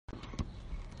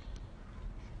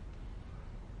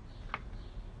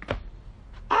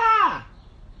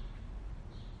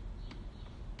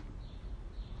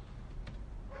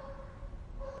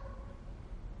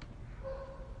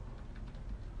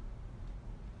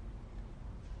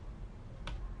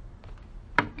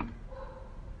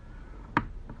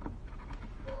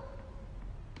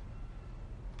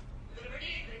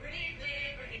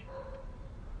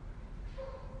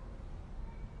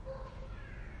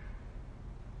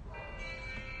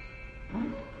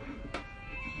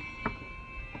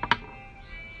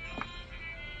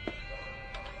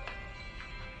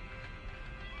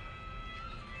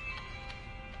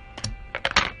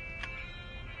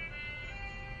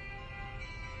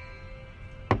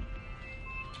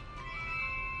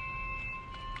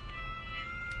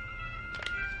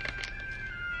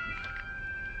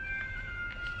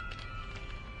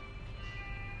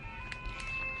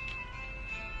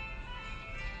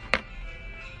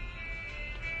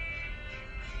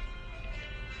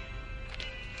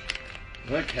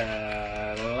The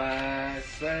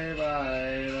Cadillacs, they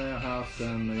by the house,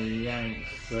 and the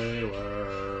Yanks, they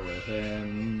were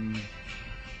within.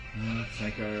 The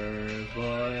Tinkers,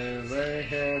 boys, they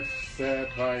hissed their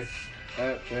twice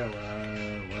at their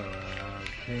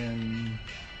pin.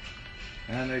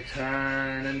 And they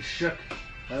turned and shook,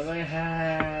 and they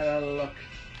had a look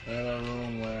at a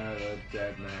room where the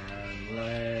dead man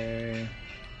lay.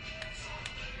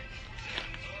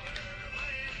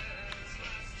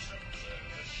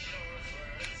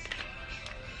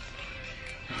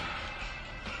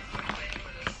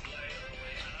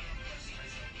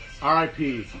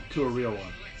 R.I.P. to a real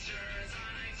one.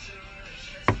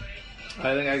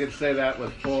 I think I can say that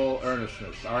with full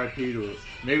earnestness. R.I.P. to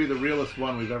maybe the realest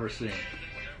one we've ever seen.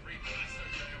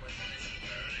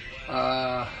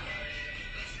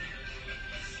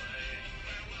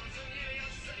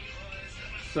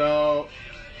 So,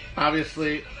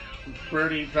 obviously,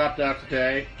 Birdie dropped out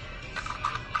today.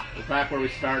 We're back where we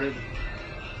started.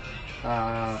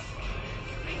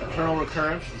 Eternal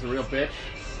Recurrence is a real bitch.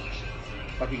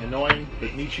 Fucking annoying,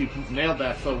 but Nietzsche nailed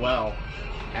that so well.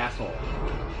 Asshole.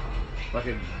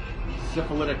 Fucking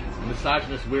syphilitic,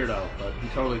 misogynist weirdo, but he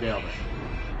totally nailed it.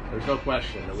 There's no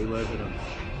question that we live in an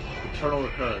eternal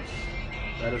recurrence.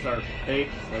 That is our fate,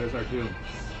 that is our doom.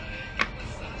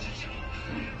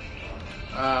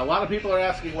 A lot of people are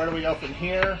asking, where do we go from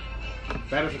here?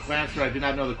 That is a answer I do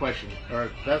not know the question, or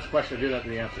that's a question I do not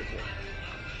know the answer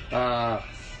to.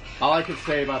 All I can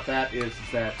say about that is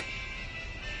that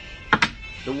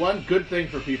the one good thing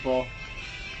for people,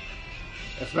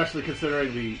 especially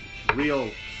considering the real,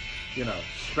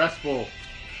 stressful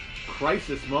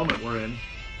crisis moment we're in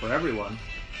for everyone,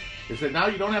 is that now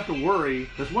you don't have to worry.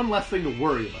 There's one less thing to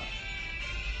worry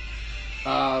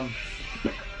about.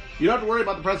 You don't have to worry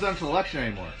about the presidential election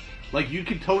anymore. Like, you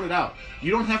can tone it out.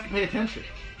 You don't have to pay attention.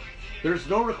 There's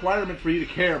no requirement for you to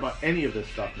care about any of this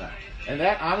stuff now. And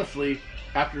that, honestly,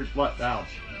 after,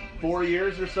 4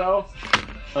 years or so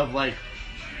of,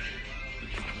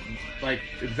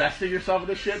 investing yourself in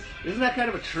this shit, isn't that kind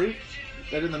of a treat?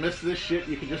 That in the midst of this shit,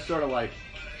 you can just sort of,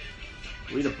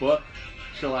 read a book,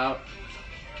 chill out,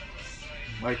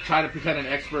 try to pretend an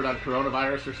expert on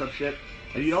coronavirus or some shit,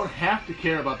 and you don't have to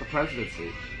care about the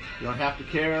presidency. You don't have to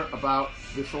care about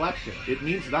this election. It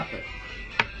means nothing.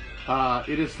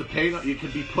 It is the pay. You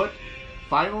can be put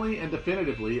finally and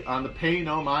definitively on the pay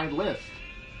no mind list.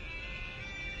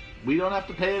 We don't have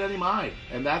to pay it any mind,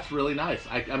 and that's really nice.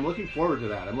 I'm looking forward to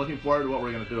that. I'm looking forward to what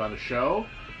we're going to do on the show,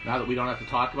 now that we don't have to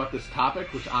talk about this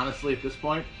topic, which honestly, at this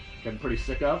point, I'm getting pretty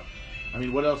sick of. I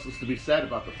mean, what else is to be said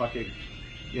about the fucking,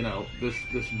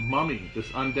 this mummy, this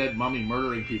undead mummy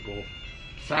murdering people,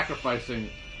 sacrificing,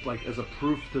 as a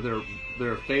proof to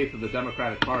their faith in the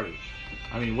Democratic Party?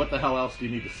 I mean, what the hell else do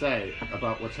you need to say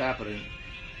about what's happening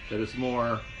that is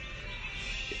more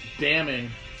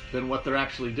damning than what they're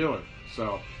actually doing?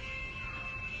 So,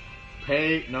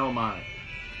 pay no mind.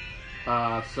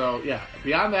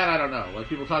 Beyond that, I don't know.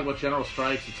 People talk about general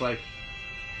strikes, it's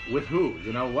with who?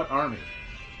 What army?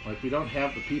 We don't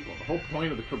have the people. The whole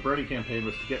point of the Bernie campaign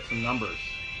was to get some numbers.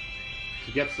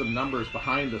 To get some numbers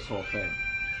behind this whole thing.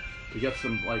 To get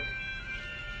some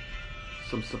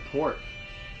support.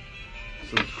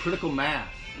 Some critical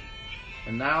mass.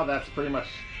 And now that's pretty much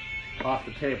off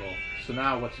the table. So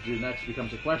now what to do next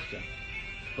becomes a question.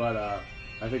 But,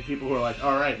 I think people who are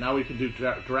all right, now we can do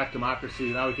direct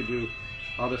democracy, now we can do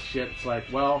all this shit. It's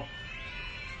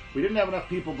we didn't have enough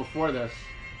people before this.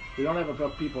 We don't have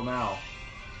enough people now.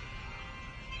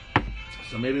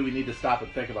 So maybe we need to stop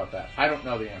and think about that. I don't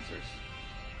know the answers.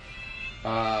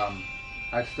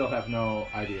 I still have no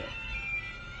idea.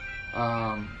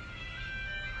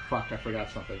 Fuck, I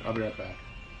forgot something. I'll be right back.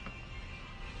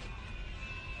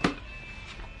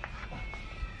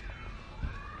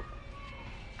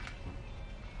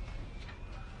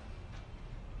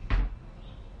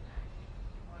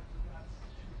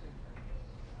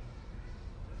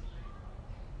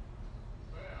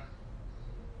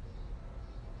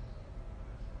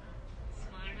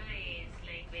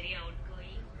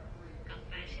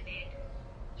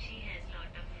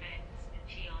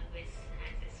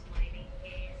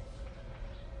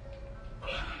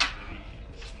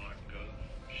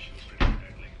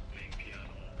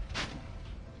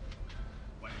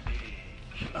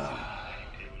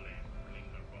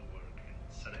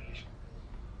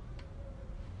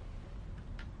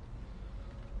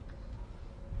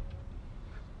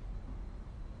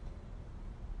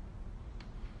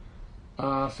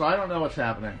 So I don't know what's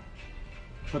happening.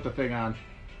 Put the thing on.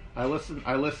 I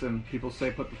listen. People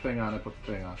say put the thing on. I put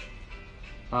the thing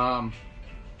on.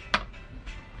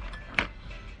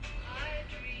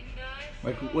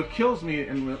 Like, what kills me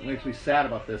and what makes me sad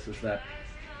about this is that,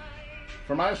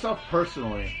 for myself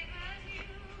personally,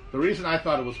 the reason I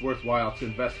thought it was worthwhile to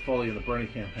invest fully in the Bernie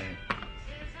campaign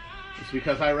is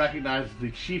because I recognize the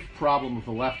chief problem of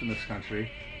the left in this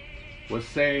country was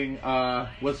saying,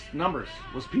 was numbers,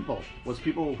 was people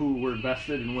who were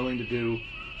invested and willing to be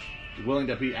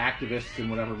activists in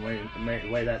whatever way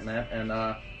that meant,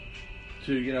 and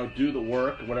to do the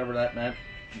work, whatever that meant.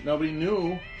 Nobody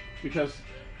knew because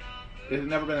it had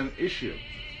never been an issue.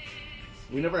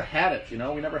 We never had it, we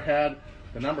never had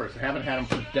the numbers. I haven't had them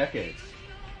for decades.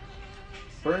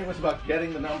 Bernie was about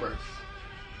getting the numbers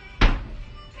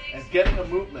and getting a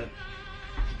movement.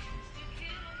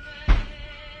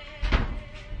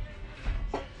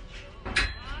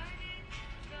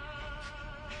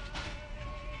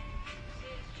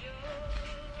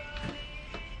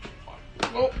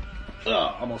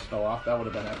 Almost fell off. That would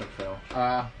have been an epic fail.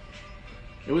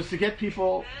 It was to get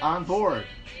people on board.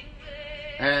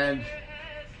 And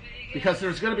because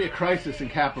there's going to be a crisis in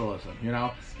capitalism,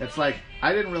 It's like,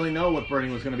 I didn't really know what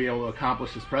Bernie was going to be able to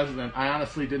accomplish as president. I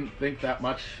honestly didn't think that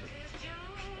much.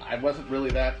 I wasn't really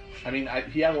that...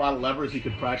 he had a lot of levers he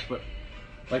could press,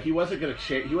 but he wasn't going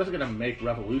to he wasn't going to make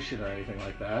revolution or anything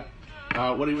like that.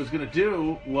 What he was going to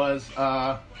do was...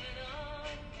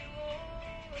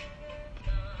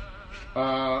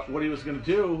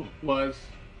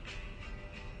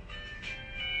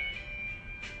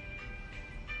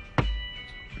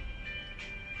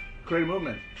 create a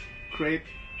movement, get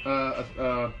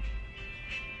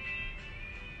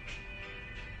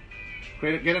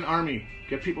an army,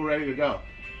 get people ready to go.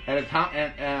 At a time,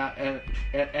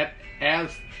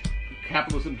 as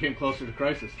capitalism came closer to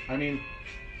crisis.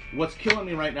 What's killing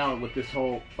me right now with this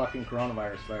whole fucking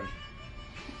coronavirus thing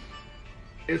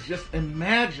is just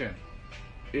imagine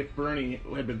if Bernie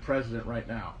had been president right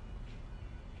now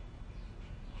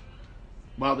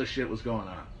while this shit was going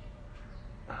on.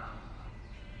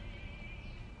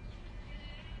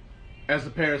 As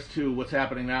compared to what's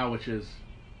happening now, which is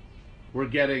we're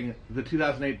getting the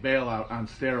 2008 bailout on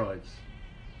steroids.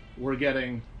 We're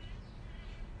getting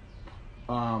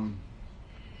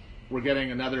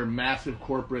another massive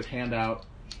corporate handout.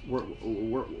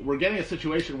 We're getting a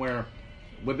situation where,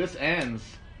 when this ends,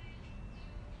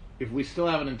 if we still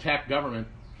have an intact government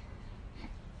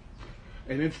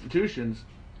and institutions,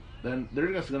 then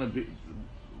they're just going to be.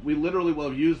 We literally will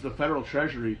have used the federal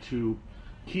treasury to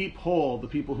keep whole the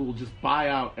people who will just buy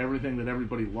out everything that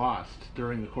everybody lost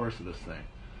during the course of this thing.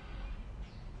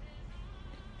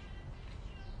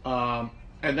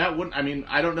 And that wouldn't,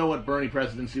 I don't know what Bernie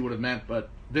presidency would have meant, but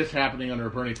this happening under a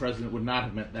Bernie president would not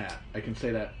have meant that. I can say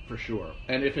that for sure.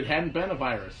 And if it hadn't been a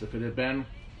virus, if it had been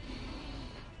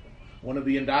one of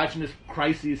the endogenous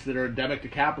crises that are endemic to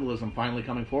capitalism finally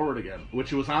coming forward again,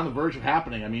 which was on the verge of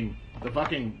happening. The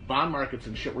fucking bond markets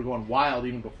and shit were going wild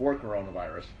even before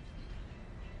coronavirus.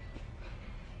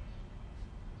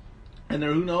 And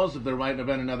who knows if there might have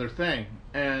been another thing.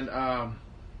 And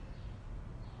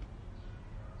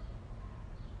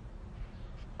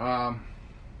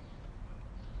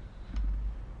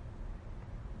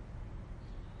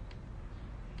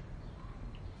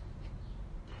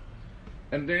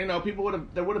people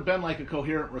there would have been a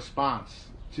coherent response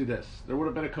to this. There would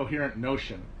have been a coherent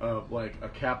notion of a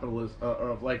capitalist,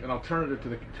 of an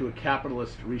alternative to a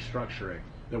capitalist restructuring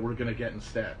that we're going to get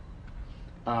instead.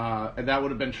 And that would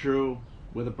have been true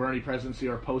with a Bernie presidency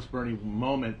or a post-Bernie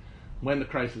moment when the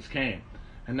crisis came.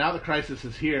 And now the crisis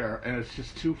is here, and it's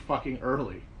just too fucking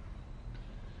early.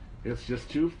 It's just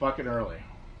too fucking early.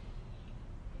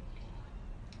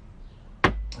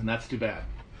 And that's too bad.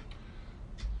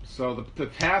 So the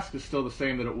task is still the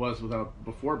same that it was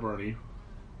before Bernie.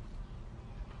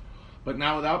 But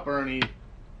now without Bernie,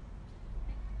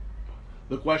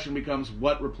 the question becomes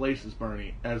what replaces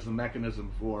Bernie as the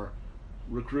mechanism for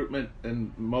recruitment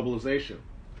and mobilization.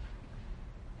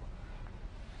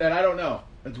 And I don't know.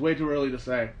 It's way too early to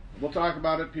say. We'll talk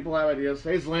about it. People have ideas.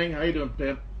 Hey Zling, how you doing,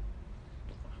 pimp?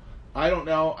 I don't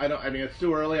know. It's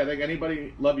too early. I think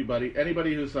anybody, love you, buddy.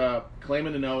 Anybody who's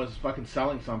claiming to know is fucking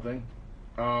selling something.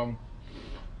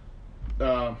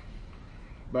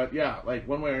 But yeah,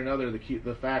 one way or another,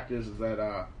 the fact is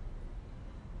that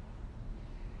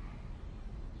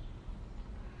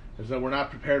we're not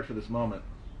prepared for this moment.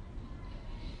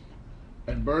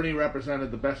 And Bernie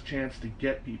represented the best chance to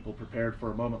get people prepared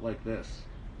for a moment like this,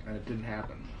 and it didn't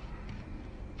happen.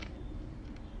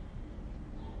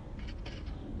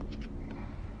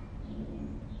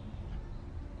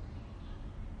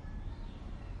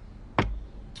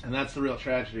 And that's the real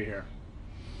tragedy here.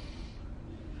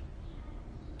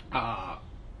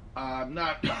 I'm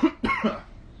not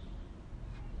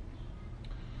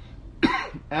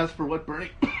As for what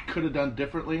Bernie could have done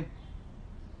differently,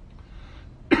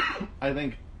 I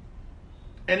think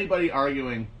anybody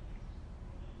arguing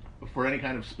for any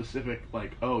kind of specific,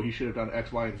 like, oh, he should have done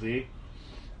X, Y, and Z,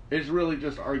 is really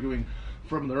just arguing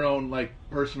from their own, like,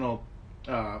 personal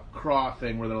craw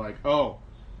thing where they're like, oh,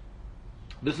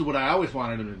 this is what I always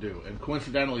wanted him to do, and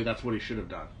coincidentally, that's what he should have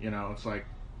done. You know, it's like,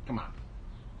 come on.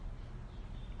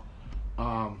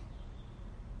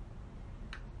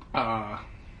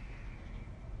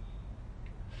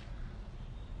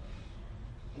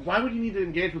 Why would you need to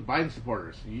engage with Biden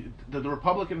supporters? The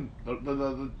Republican,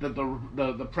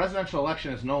 the presidential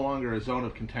election is no longer a zone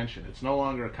of contention. It's no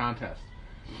longer a contest.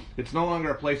 It's no longer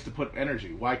a place to put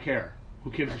energy. Why care?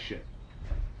 Who gives a shit?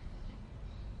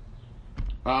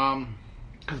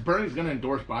 Because Bernie's going to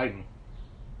endorse Biden,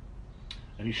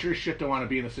 and you sure shit don't want to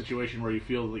be in a situation where you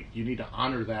feel like you need to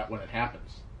honor that when it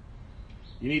happens.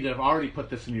 You need to have already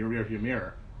put this in your rearview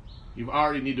mirror. You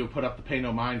already need to have put up the pay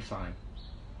no mind sign,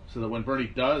 so that when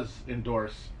Bernie does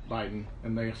endorse Biden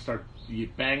and they start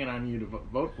banging on you to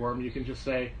vote for him, you can just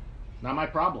say, not my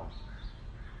problem.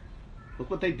 Look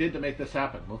what they did to make this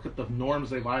happen. Look at the norms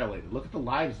they violated. Look at the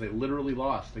lives they literally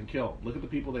lost and killed. Look at the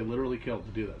people they literally killed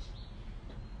to do this.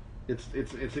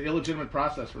 It's an illegitimate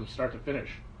process from start to finish.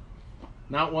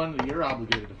 Not one that you're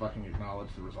obligated to fucking acknowledge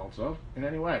the results of in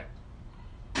any way.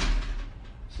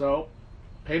 So,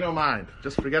 pay no mind.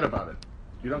 Just forget about it.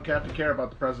 You don't have to care about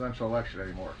the presidential election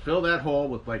anymore. Fill that hole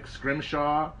with, like,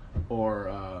 Scrimshaw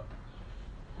or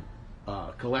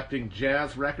collecting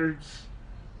jazz records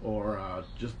or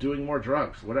just doing more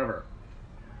drugs, whatever.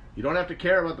 You don't have to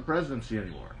care about the presidency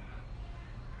anymore.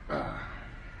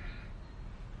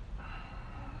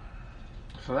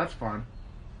 So that's fun.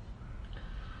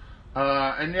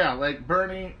 And yeah, like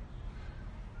Bernie,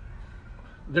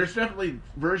 there's definitely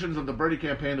versions of the Bernie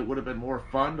campaign that would have been more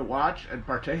fun to watch and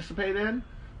participate in,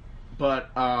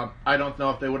 but I don't know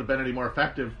if they would have been any more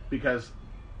effective because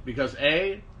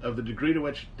A, of the degree to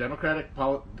which Democratic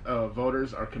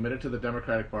voters are committed to the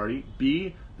Democratic Party,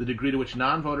 B, the degree to which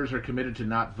non-voters are committed to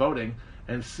not voting,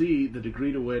 and C, the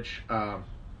degree to which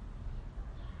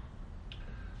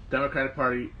Democratic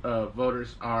Party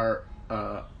voters are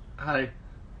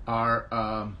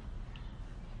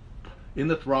in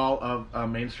the thrall of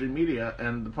mainstream media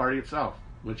and the party itself,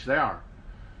 which they are.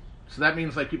 So that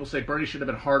means, like, people say Bernie should have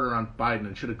been harder on Biden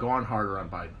and should have gone harder on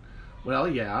Biden. Well,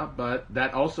 yeah, but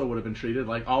that also would have been treated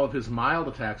like all of his mild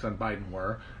attacks on Biden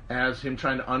were, as him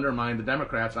trying to undermine the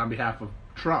Democrats on behalf of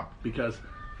Trump. Because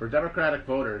for Democratic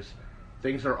voters,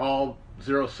 things are all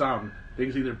zero-sum.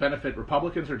 Things either benefit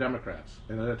Republicans or Democrats.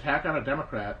 And an attack on a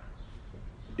Democrat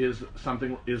is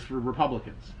for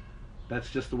Republicans. That's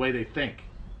just the way they think.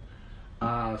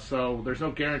 So there's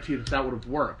no guarantee that would have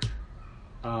worked.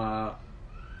 And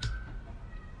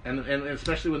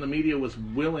especially when the media was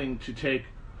willing to take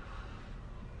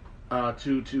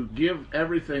to give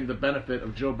everything the benefit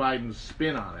of Joe Biden's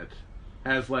spin on it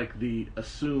as like the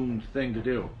assumed thing to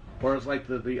do, or as like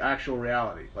the actual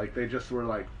reality. Like they just were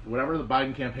like, whatever the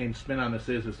Biden campaign spin on this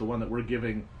is the one that we're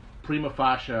giving prima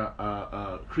facie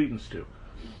credence to.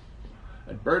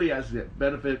 And Bernie has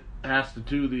to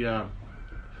do the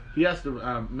he has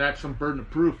to match some burden of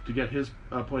proof to get his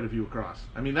point of view across.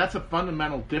 I mean, that's a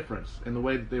fundamental difference in the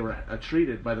way that they were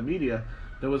treated by the media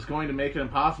that was going to make it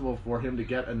impossible for him to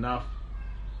get enough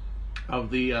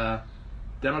of the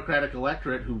Democratic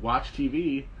electorate who watch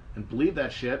TV and believe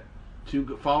that shit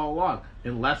to follow along,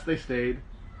 unless they stayed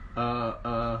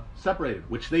separated,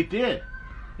 which they did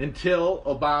until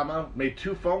Obama made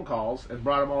 2 phone calls and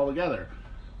brought them all together,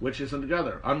 which is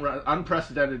another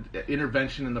unprecedented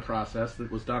intervention in the process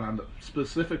that was done on the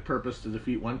specific purpose to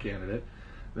defeat one candidate.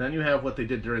 Then you have what they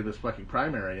did during this fucking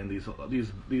primary, and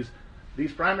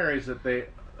these primaries that they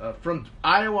from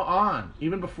Iowa on,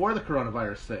 even before the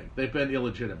coronavirus thing, they've been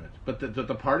illegitimate, but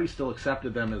the party still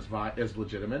accepted them as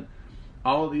legitimate.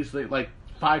 All of these, like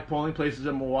 5 polling places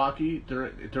in Milwaukee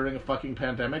during a fucking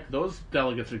pandemic, those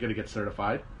delegates are going to get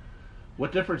certified.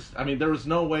 What difference? I mean, there was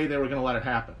no way they were going to let it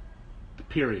happen.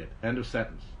 Period. End of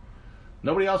sentence.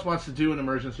 Nobody else wants to do an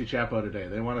emergency chapo today.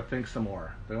 They want to think some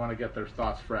more. They want to get their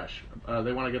thoughts fresh.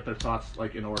 They want to get their thoughts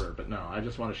like in order. But no, I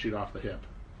just want to shoot off the hip.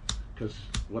 Because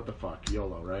what the fuck,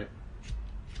 YOLO, right?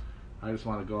 I just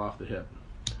want to go off the hip.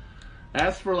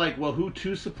 As for like, well, who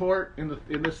to support in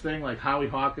this thing, like Howie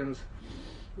Hawkins,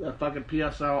 fucking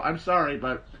PSL. I'm sorry,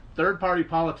 but third-party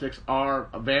politics are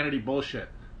vanity bullshit.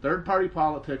 Third-party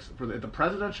politics at the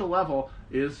presidential level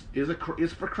is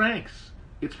for cranks.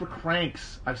 It's for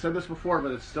cranks. I've said this before,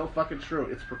 but it's still fucking true.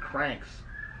 It's for cranks.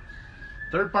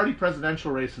 Third-party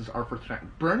presidential races are for cranks.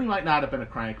 Bernie might not have been a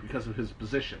crank because of his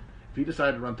position, If he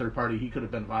decided to run third party, he could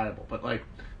have been viable. But like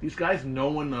these guys, no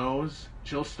one knows.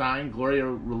 Jill Stein, Gloria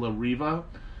La Riva,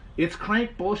 it's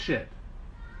crank bullshit.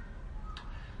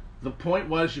 The point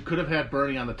was you could have had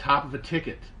Bernie on the top of a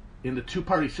ticket in the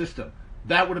two-party system.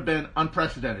 That would have been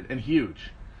unprecedented and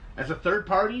huge. As a third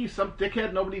party, some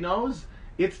dickhead nobody knows,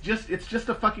 it's just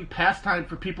a fucking pastime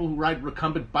for people who ride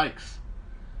recumbent bikes.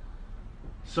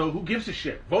 So who gives a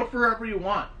shit? Vote for whoever you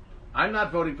want. I'm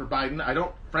not voting for Biden. I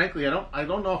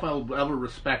don't know if I'll ever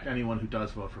respect anyone who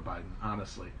does vote for Biden,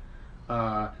 honestly.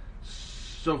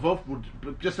 So vote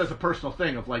just as a personal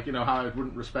thing of like, how I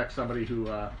wouldn't respect somebody who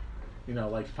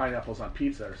likes pineapples on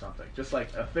pizza or something. Just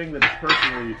like a thing that is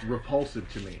personally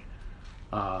repulsive to me.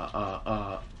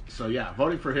 So yeah,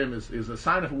 voting for him is a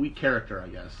sign of a weak character, I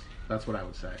guess. That's what I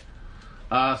would say.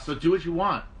 So do what you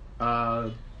want.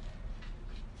 I'll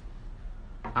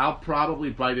probably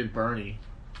write in Bernie.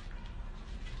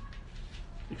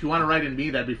 If you want to write in me,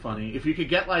 that'd be funny. If you could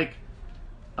get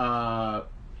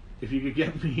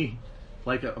me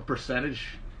like a percentage,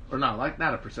 or no, like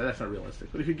not a percent, that's not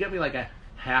realistic. But if you get me like a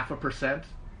 0.5%,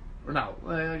 or no,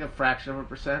 like a fraction of a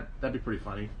percent, that'd be pretty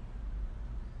funny.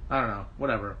 I don't know,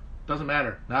 whatever. Doesn't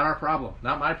matter. Not our problem.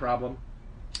 Not my problem.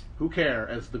 Who care?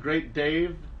 As the great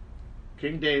Dave,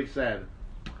 King Dave said,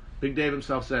 Big Dave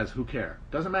himself says, who care?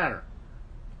 Doesn't matter.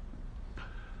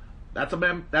 That's a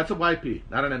YP,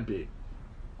 not an MP.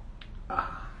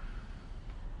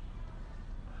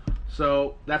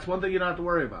 So that's one thing you don't have to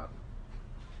worry about.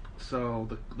 So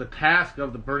the task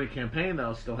of the Bernie campaign,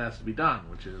 though, still has to be done,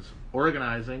 which is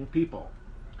organizing people.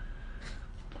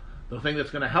 The thing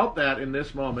that's going to help that in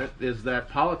this moment is that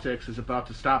politics is about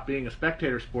to stop being a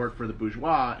spectator sport for the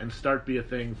bourgeois and start be a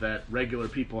thing that regular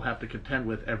people have to contend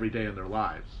with every day in their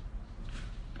lives.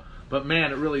 But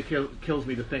man, it really kills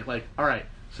me to think like, all right,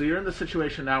 so you're in the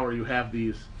situation now where you have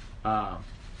these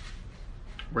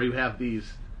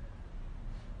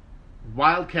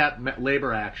wildcat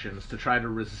labor actions to try to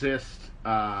resist,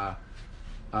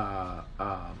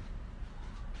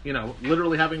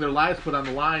 literally having their lives put on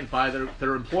the line by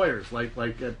their employers, like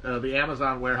at the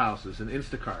Amazon warehouses and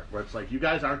Instacart, where it's like, you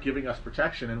guys aren't giving us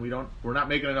protection and we're not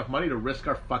making enough money to risk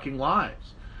our fucking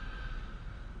lives.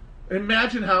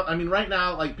 Imagine how, right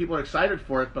now, like, people are excited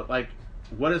for it, but like,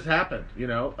 what has happened?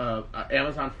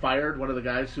 Amazon fired one of the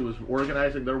guys who was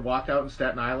organizing their walkout in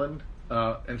Staten Island,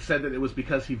 and said that it was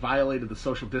because he violated the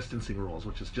social distancing rules,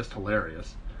 which is just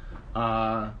hilarious.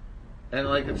 And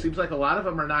like, it seems like a lot of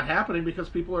them are not happening because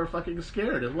people are fucking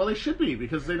scared. And well, they should be,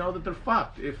 because they know that they're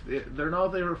fucked. They know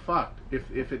they were fucked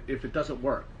if it doesn't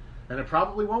work, and it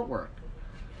probably won't work.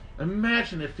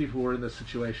 Imagine if people were in this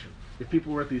situation. If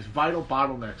people were at these vital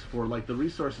bottlenecks for like the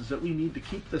resources that we need to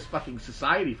keep this fucking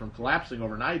society from collapsing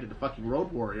overnight into fucking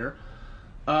road warrior,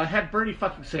 had Bernie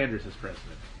fucking Sanders as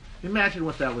president. Imagine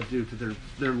what that would do to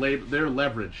their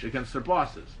leverage against their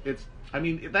bosses.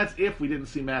 That's if we didn't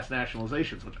see mass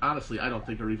nationalizations, which honestly I don't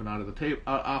think are even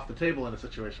off the table in a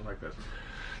situation like this.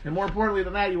 And more importantly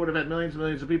than that, you would have had millions and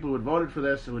millions of people who had voted for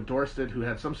this, who endorsed it, who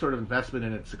had some sort of investment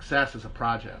in its success as a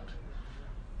project.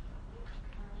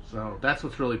 So that's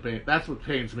what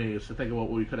pains me, is to think of what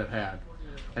we could have had.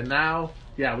 And now,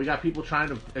 yeah, we got people trying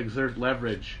to exert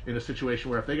leverage in a situation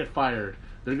where if they get fired,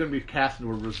 they're going to be cast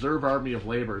into a reserve army of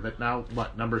labor that now,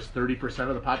 numbers 30%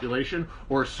 of the population,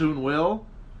 or soon will?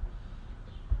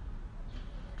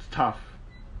 It's tough.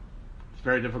 It's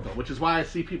very difficult, which is why I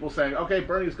see people saying, okay,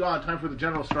 Bernie's gone, time for the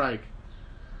general strike.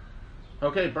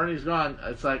 Okay, Bernie's gone,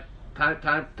 it's like,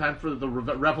 time for the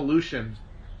revolution.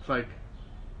 It's like,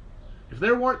 if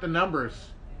there weren't the numbers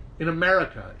in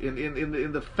America,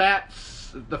 in the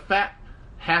fat,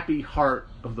 happy heart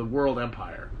of the world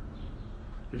empire,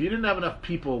 if you didn't have enough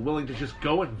people willing to just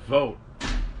go and vote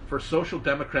for Social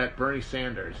Democrat Bernie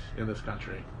Sanders in this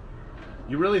country,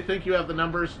 you really think you have the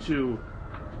numbers to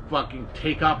fucking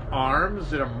take up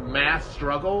arms in a mass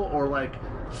struggle, or like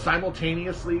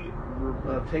simultaneously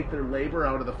take their labor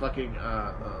out of the fucking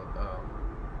out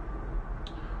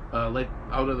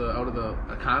of the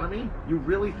economy? You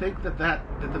really think that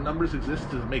the numbers exist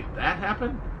to make that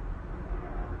happen?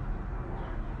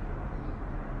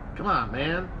 Come on,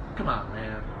 man. Come on,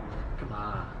 man. Come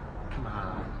on.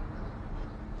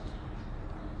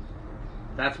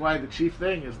 That's why the chief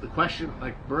thing is the question,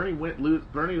 like Bernie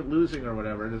losing or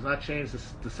whatever, does not change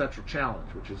the central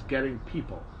challenge, which is getting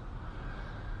people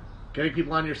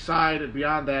on your side, and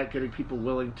beyond that, getting people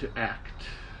willing to act.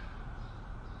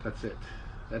 That's it.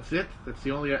 That's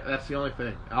the only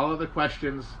thing. All other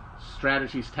questions,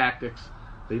 strategies, tactics,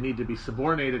 they need to be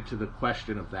subordinated to the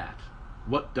question of that.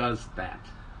 What does that?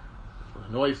 What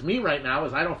annoys me right now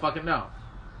is I don't fucking know.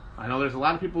 I know there's a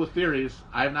lot of people with theories.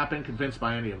 I have not been convinced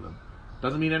by any of them.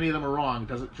 Doesn't mean any of them are wrong.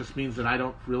 Doesn't just means that I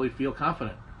don't really feel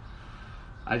confident.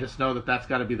 I just know that that's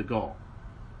got to be the goal.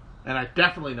 And I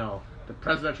definitely know that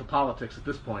presidential politics at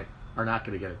this point are not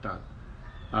going to get it done.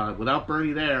 Without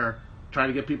Bernie there, trying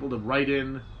to get people to write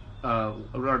in,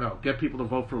 get people to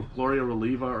vote for Gloria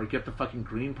Relieva or get the fucking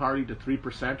Green Party to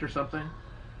 3% or something,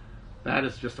 that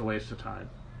is just a waste of time.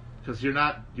 Because you're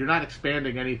not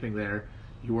expanding anything there.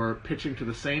 You are pitching to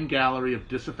the same gallery of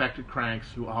disaffected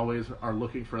cranks who always are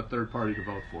looking for a third party to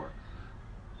vote for,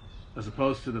 as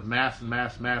opposed to the mass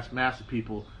of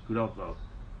people who don't vote.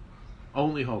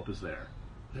 Only hope is there.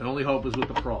 The only hope is with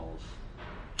the proles,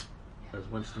 as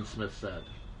Winston Smith said.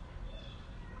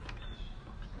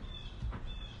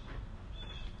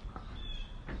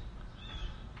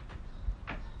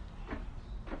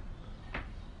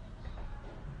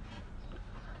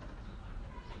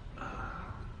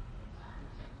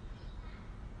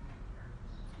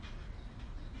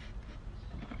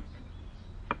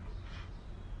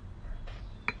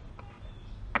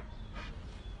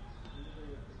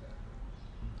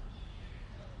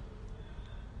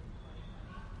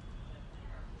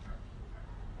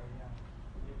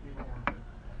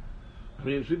 I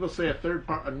mean, people say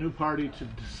a new party to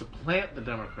supplant the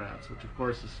Democrats, which of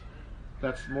course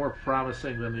that's more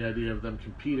promising than the idea of them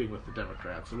competing with the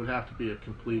Democrats. It would have to be a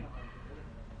complete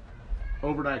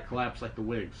overnight collapse like the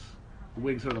Whigs. The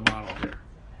Whigs are the model here.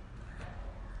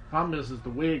 Problem is the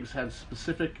Whigs had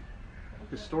specific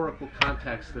historical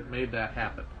context that made that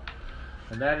happen,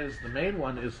 and that is the main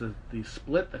one is the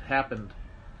split that happened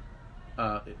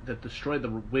that destroyed the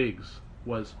Whigs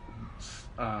was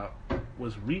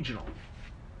regional,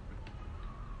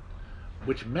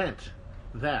 which meant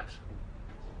that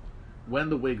when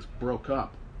the Whigs broke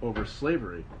up over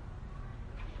slavery,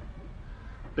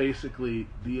 basically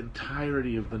the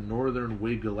entirety of the northern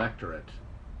Whig electorate,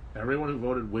 everyone who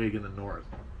voted Whig in the North,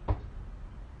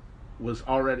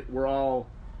 were all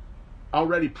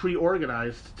already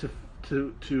pre-organized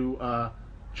to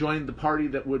join the party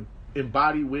that would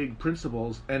embody Whig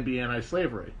principles and be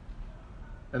anti-slavery,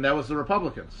 and that was the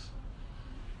Republicans.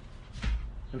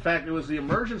 In fact, it was the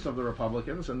emergence of the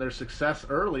Republicans and their success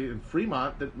early in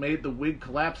Fremont that made the Whig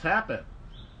collapse happen,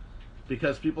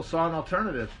 because people saw an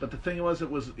alternative. But the thing was, it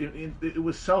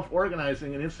was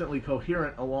self-organizing and instantly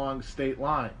coherent along state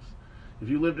lines. If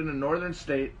you lived in a northern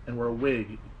state and were a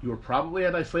Whig, you were probably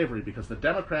anti-slavery, because the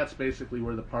Democrats basically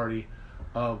were the party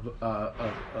of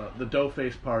the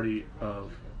dough-faced party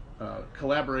of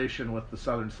collaboration with the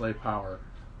Southern slave power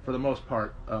for the most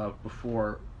part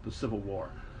before the Civil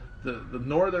War. The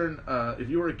northern, if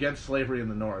you were against slavery in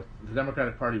the North, the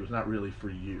Democratic Party was not really for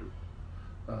you.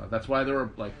 That's why there were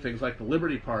things like the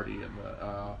Liberty Party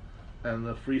and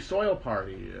the Free Soil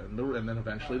Party and then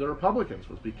eventually the Republicans,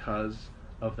 was because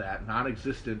of that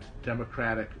non-existent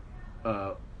Democratic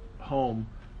home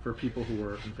for people who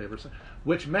were in favor of slavery,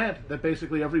 which meant that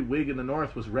basically every Whig in the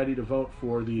North was ready to vote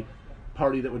for the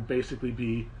party that would basically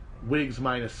be Whigs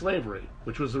minus slavery,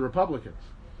 which was the Republicans.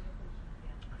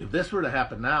 If this were to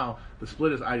happen now, the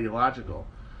split is ideological,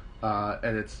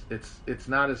 and it's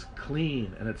not as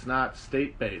clean, and it's not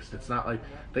state-based. It's not like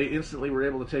they instantly were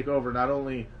able to take over not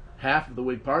only half of the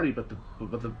Whig Party, but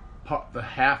the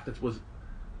half that was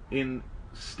in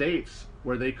states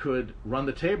where they could run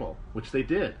the table, which they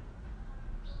did.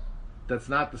 That's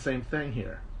not the same thing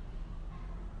here.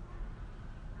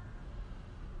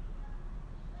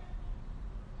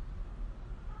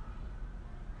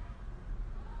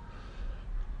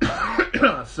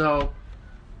 So,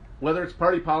 whether it's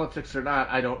party politics or not,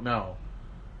 I don't know.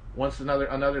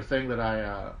 Another thing that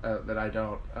I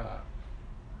don't.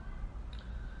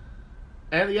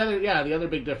 And the other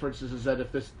big difference is that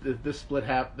if this split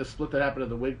that happened in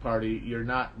the Whig Party, there's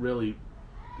not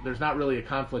really a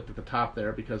conflict at the top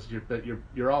there, because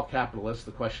you're all capitalists.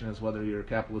 The question is whether you're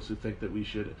capitalists who think that we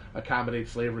should accommodate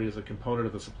slavery as a component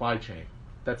of the supply chain.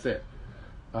 That's it.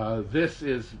 This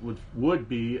would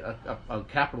be a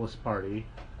capitalist party,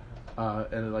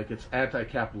 and its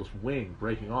anti-capitalist wing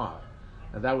breaking off,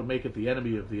 and that would make it the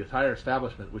enemy of the entire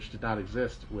establishment, which did not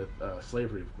exist with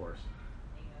slavery, of course.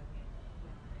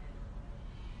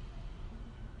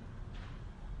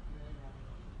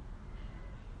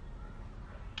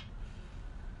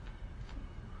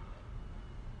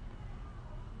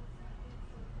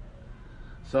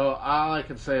 So all I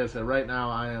can say is that right now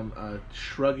I am a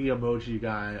shruggy emoji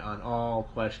guy on all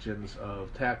questions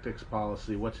of tactics,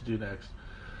 policy, what to do next.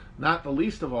 Not the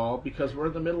least of all because we're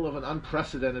in the middle of an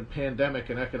unprecedented pandemic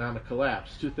and economic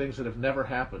collapse, two things that have never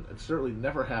happened, and certainly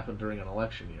never happened during an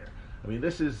election year. I mean,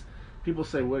 this is people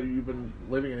say, well, you've been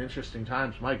living in interesting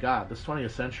times. My God, this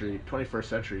 21st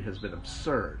century has been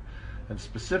absurd. And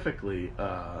specifically,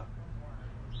 the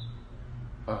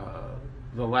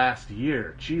last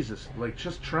year, Jesus, like,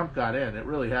 just Trump got in. It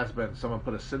really has been, someone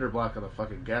put a cinder block on the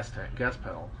fucking gas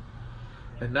pedal.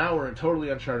 And now we're in totally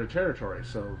uncharted territory.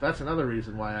 So that's another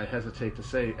reason why I hesitate to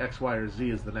say X, Y, or Z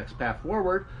is the next path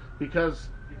forward, because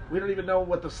we don't even know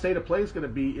what the state of play is going to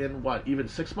be in, even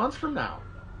 6 months from now.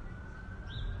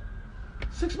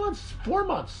 6 months, 4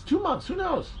 months, 2 months, who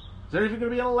knows? Is there even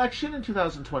going to be an election in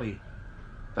 2020?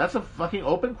 That's a fucking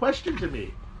open question to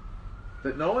me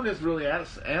that no one has really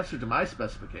answered to my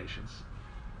specifications.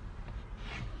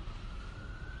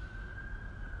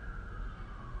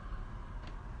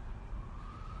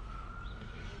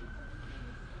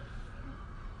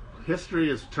 History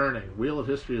is turning. Wheel of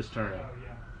history is turning.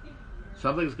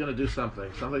 Something's going to do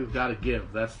something. Something's got to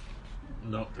give. There's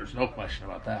no question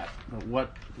about that. But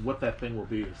what that thing will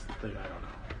be is the thing I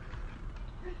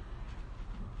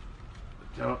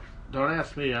don't know. Don't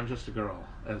ask me. I'm just a girl,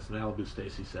 as Malibu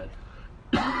Stacy said.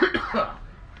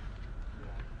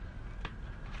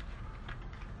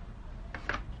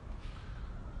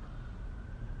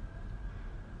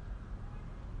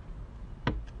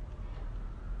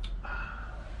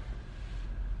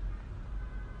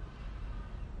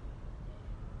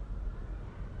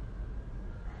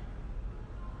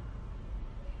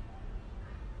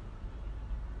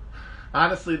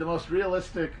 Honestly, the most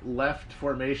realistic left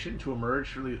formation to emerge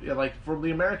from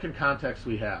the American context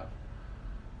we have,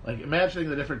 like imagining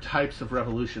the different types of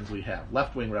revolutions we have,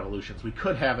 left-wing revolutions we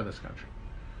could have in this country.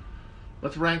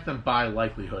 Let's rank them by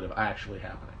likelihood of actually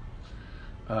happening.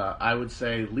 I would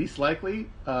say least likely,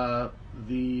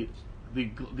 the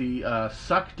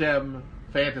suck-dem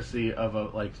fantasy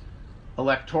of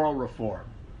electoral reform,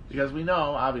 because we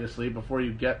know obviously before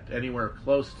you get anywhere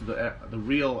close to the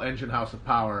real engine house of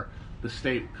power, the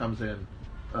state comes in,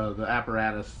 the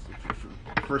apparatus,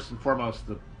 first and foremost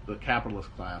the capitalist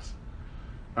class.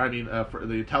 For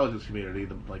the intelligence community,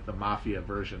 the mafia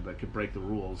version that could break the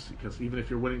rules. Because even if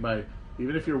you're winning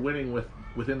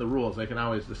within the rules, they can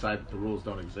always decide that the rules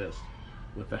don't exist,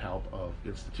 with the help of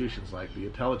institutions like the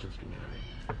intelligence community.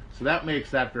 So that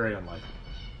makes that very unlikely.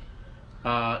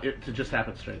 It to just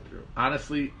happen straight through.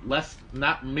 Honestly,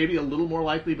 maybe a little more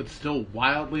likely, but still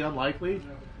wildly unlikely,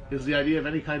 is the idea of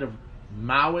any kind of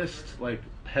Maoist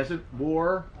peasant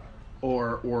war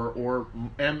or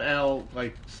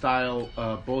ML style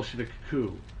Bolshevik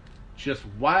coup. Just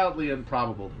wildly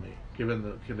improbable to me, given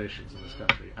the conditions in this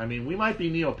country. I mean, we might be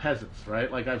neo-peasants,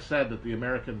 right? Like I've said, that the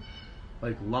American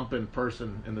lumpen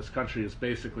person in this country is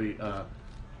basically a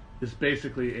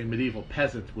medieval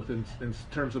peasant in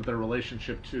terms of their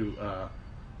relationship to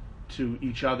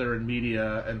each other and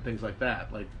media and things like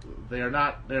that. Like they're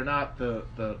not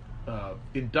the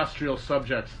industrial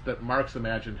subjects that Marx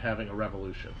imagined having a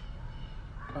revolution.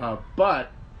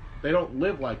 But they don't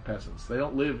live like peasants. They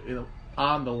don't live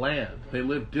on the land. They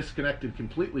live disconnected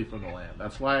completely from the land.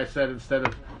 That's why I said instead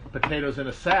of potatoes in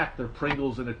a sack, they're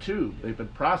Pringles in a tube. They've been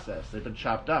processed. They've been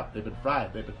chopped up. They've been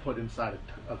fried. They've been put inside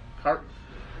a carton.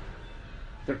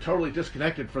 They're totally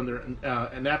disconnected from their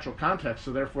natural context,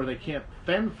 so therefore they can't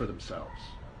fend for themselves.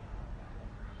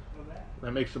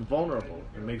 That makes them vulnerable.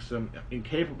 It makes them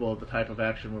incapable of the type of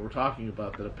action we're talking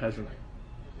about that a peasant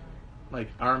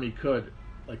army could,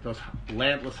 like those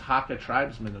landless Hakka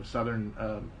tribesmen of southern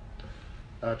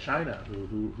China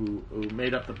who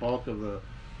made up the bulk of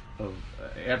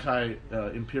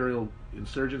anti-imperial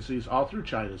insurgencies all through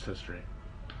China's history.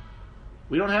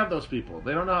 We don't have those people.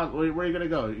 They don't know where are you going to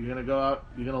go. You're going to go out.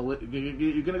 You're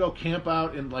going to go camp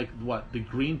out in the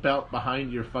green belt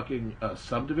behind your fucking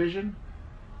subdivision.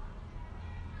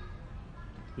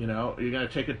 You know, you're going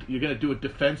to do a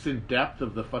defense in depth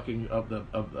of the fucking of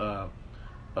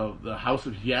the House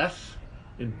of Yes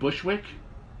in Bushwick.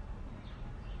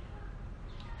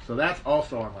 So that's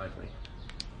also unlikely.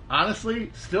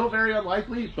 Honestly, still very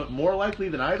unlikely, but more likely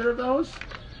than either of those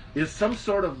is some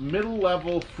sort of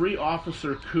middle-level free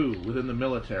officer coup within the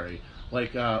military,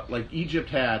 like Egypt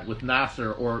had with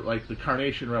Nasser, or like the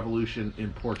Carnation Revolution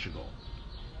in Portugal.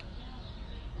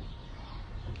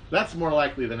 That's more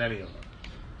likely than any of them.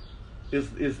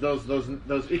 Is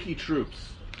those icky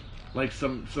troops, like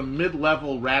some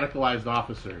mid-level radicalized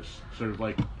officers, sort of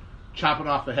like chopping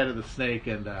off the head of the snake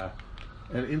and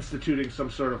instituting some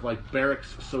sort of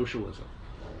barracks socialism.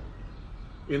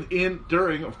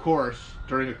 During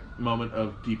a moment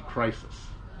of deep crisis.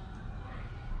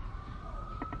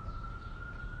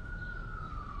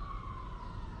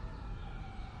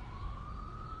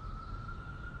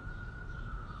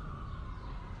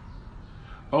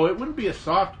 Oh, it wouldn't be a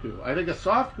soft coup. I think a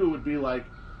soft coup would be like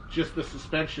just the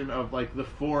suspension of like the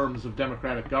forms of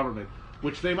democratic government,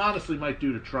 which they honestly might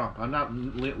do to Trump. I'm not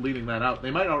leading that out.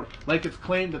 They might, like it's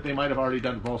claimed that they might have already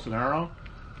done to Bolsonaro.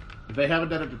 If they haven't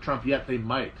done it to Trump yet, they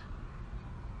might.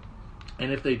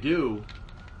 And if they do,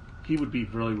 he would be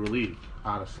really relieved,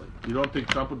 honestly. You don't think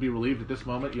Trump would be relieved at this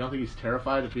moment? You don't think he's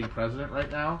terrified of being president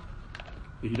right now?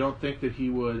 You don't think that he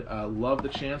would love the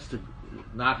chance to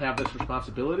not have this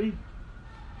responsibility?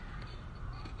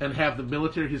 And have the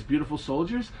military, his beautiful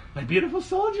soldiers? My beautiful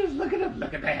soldiers, look at them.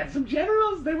 Look at the handsome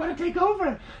generals. They want to take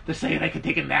over. They're saying they can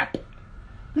take a nap.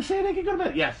 They're saying they can go to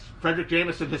bed. Yes, Frederick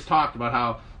Jameson has talked about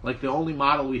how, like, the only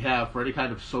model we have for any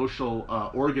kind of social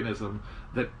organism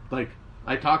that, like,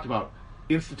 I talked about,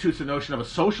 institutes the notion of a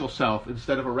social self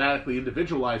instead of a radically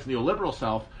individualized neoliberal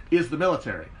self is the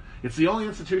military. It's the only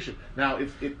institution. Now,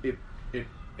 it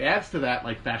adds to that,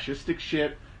 like, fascistic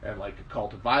shit and, like, a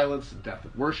cult of violence and death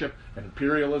of worship and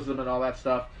imperialism and all that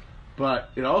stuff.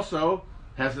 But it also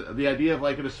has the idea of,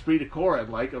 like, an esprit de corps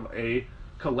and, like, a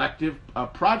collective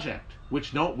project,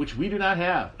 which we do not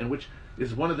have, and which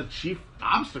is one of the chief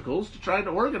obstacles to trying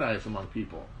to organize among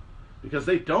people, because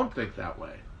they don't think that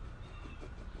way.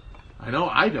 I know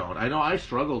I don't. I know I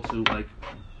struggle to, like,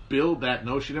 build that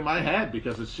notion in my head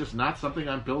because it's just not something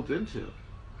I'm built into.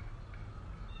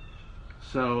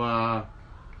 So,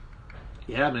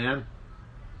 yeah, man.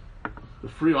 The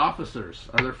free officers.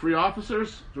 Are there free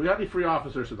officers? Do we have any free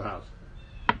officers in the house?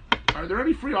 Are there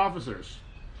any free officers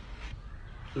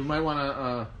who might want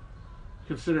to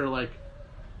consider, like,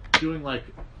 doing, like,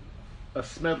 a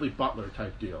Smedley Butler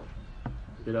type deal?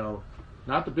 You know,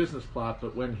 not the business plot,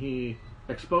 but when he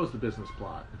exposed the business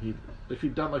plot. If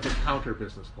he'd done, like, a counter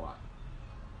business plot.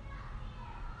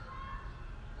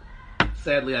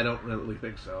 Sadly, I don't really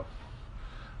think so.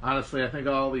 Honestly, I think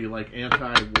all the, like,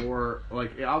 anti-war,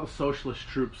 like, all the socialist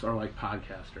troops are, like,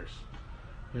 podcasters.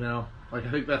 You know? Like,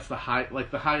 I think that's the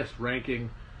highest ranking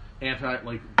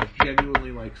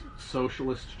genuinely, like,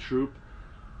 socialist troop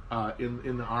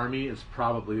in the army is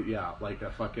probably, yeah, like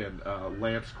a fucking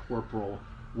Lance Corporal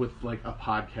with, like, a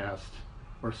podcast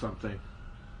or something.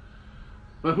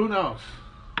 But who knows?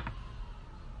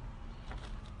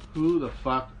 Who the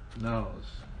fuck knows?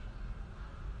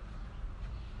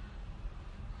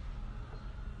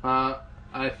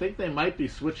 I think they might be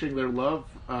switching their love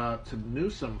to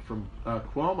Newsom from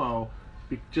Cuomo,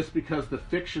 just because the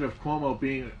fiction of Cuomo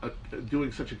being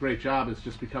doing such a great job is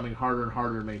just becoming harder and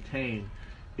harder to maintain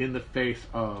in the face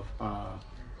of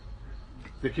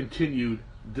the continued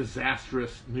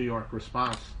disastrous New York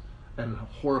response and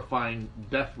horrifying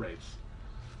death rates.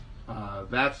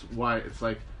 That's why it's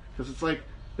like, because it's like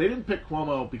they didn't pick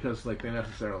Cuomo because, like, they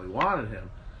necessarily wanted him.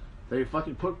 They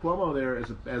fucking put Cuomo there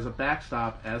as a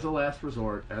backstop, as a last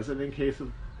resort, as an in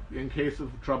case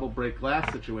of trouble break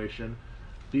glass situation,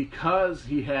 because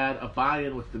he had a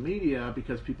buy-in with the media,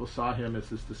 because people saw him as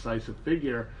this decisive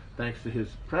figure thanks to his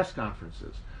press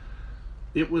conferences.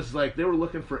 It was like they were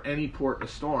looking for any port in a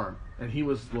storm, and he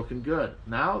was looking good.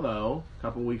 Now, though, a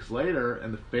couple weeks later,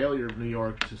 and the failure of New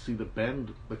York to see the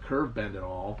curve bend at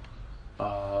all,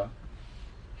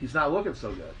 he's not looking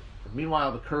so good.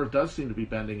 Meanwhile, the curve does seem to be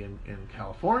bending in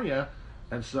California,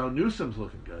 and so Newsom's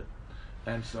looking good.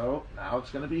 And so now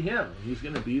it's going to be him. He's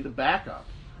going to be the backup.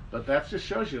 But that just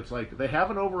shows you, it's like they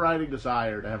have an overriding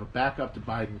desire to have a backup to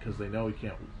Biden because they know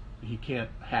he can't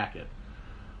hack it.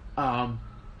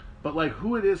 But, like,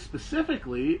 who it is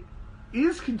specifically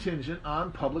is contingent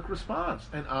on public response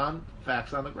and on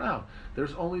facts on the ground.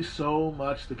 There's only so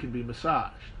much that can be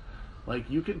massaged. Like,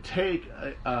 you can take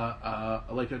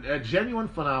a genuine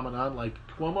phenomenon like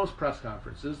Cuomo's press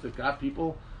conferences that got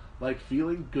people, like,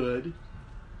 feeling good,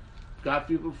 got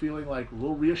people feeling, like, a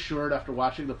little reassured after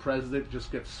watching the president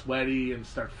just get sweaty and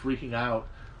start freaking out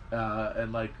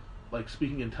and, like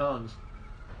speaking in tongues.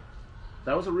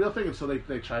 That was a real thing, and so they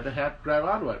tried to grab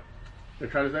onto it. They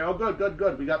tried to say, oh,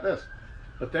 good, we got this.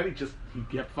 But then he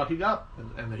kept fucking up,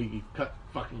 and he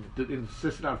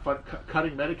insisted on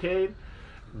cutting Medicaid,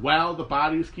 while the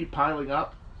bodies keep piling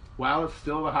up, while it's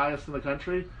still the highest in the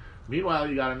country. Meanwhile,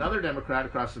 you got another Democrat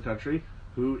across the country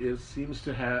who seems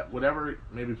to have,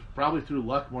 probably through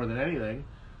luck more than anything,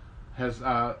 has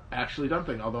actually done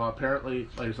things. Although apparently,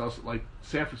 it's also like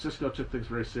San Francisco took things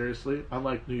very seriously,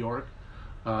 unlike New York.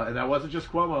 And that wasn't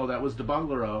just Cuomo, that was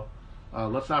DeBunglero.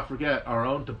 Let's not forget, our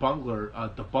own DeBungler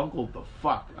debungled the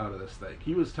fuck out of this thing.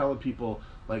 He was telling people,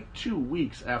 like, 2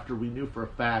 weeks after we knew for a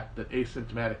fact that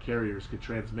asymptomatic carriers could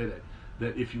transmit it,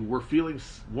 that if you weren't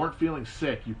feeling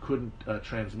sick, you couldn't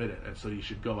transmit it, and so you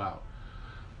should go out.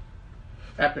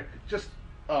 Epic. Just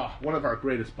one of our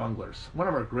greatest bunglers.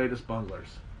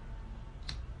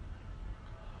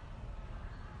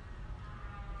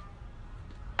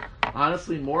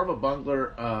 honestly more of a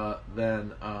bungler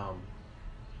than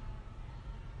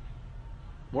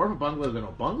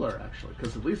O'Bungler, actually,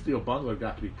 because at least the O'Bungler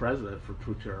got to be president for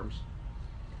 2 terms.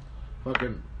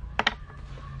 Fucking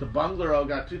the Bungler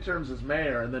got 2 terms as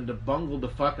mayor and then bungled the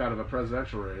fuck out of a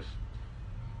presidential race.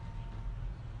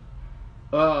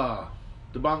 The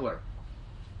Bungler.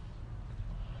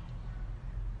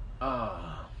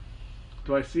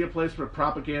 Do I see a place for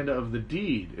propaganda of the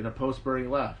deed in a post-Bernie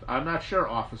left? I'm not sure,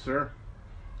 officer.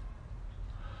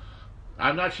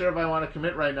 I'm not sure if I want to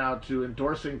commit right now to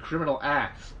endorsing criminal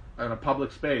acts in a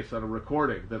public space on a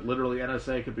recording that literally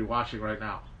NSA could be watching right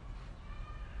now.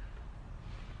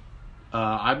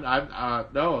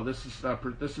 No, this is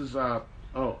I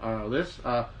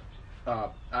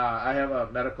have a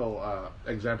medical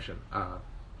exemption. I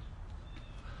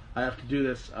have to do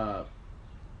this.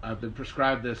 I've been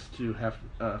prescribed this to have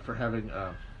for having.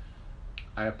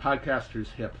 I have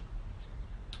podcaster's hip,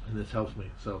 and this helps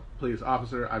me. So please,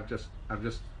 officer, I'm just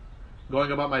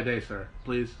going about my day, sir.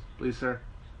 Please, sir.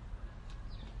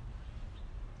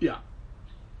 Yeah.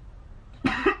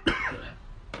 Let's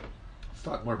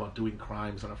talk more about doing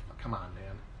crimes on a. Come on,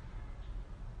 man.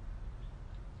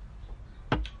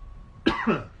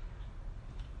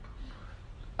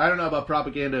 I don't know about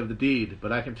propaganda of the deed,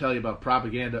 but I can tell you about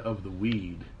propaganda of the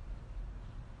weed.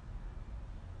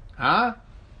 Huh?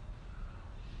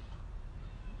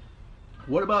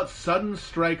 What about sudden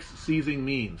strikes seizing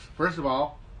means? First of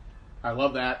all, I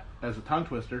love that as a tongue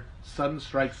twister. Sudden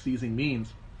strikes seizing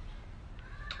means.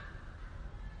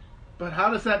 But how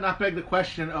does that not beg the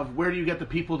question of where do you get the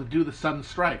people to do the sudden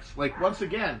strikes? Like, once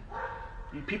again,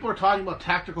 people are talking about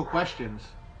tactical questions,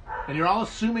 and you're all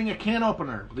assuming a can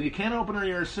opener. The can opener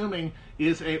you're assuming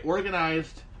is a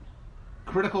organized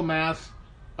critical mass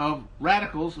of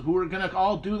radicals who are going to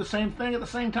all do the same thing at the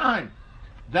same time.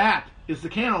 That is the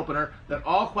can opener that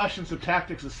all questions of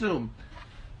tactics assume.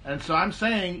 And so I'm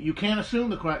saying you can't assume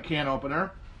the can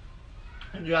opener,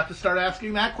 and you have to start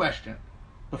asking that question.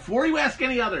 Before you ask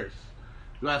any others,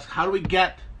 you ask, how do we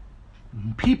get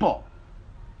people?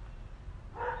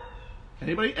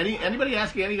 Anybody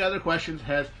asking any other questions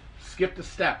has skipped a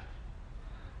step,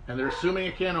 and they're assuming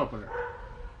a can opener.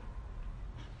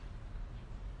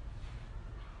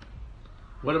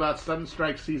 What about sudden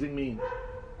strike seizing means?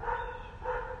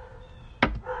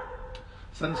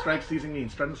 Sudden strike seizing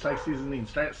means. Sudden strike seizing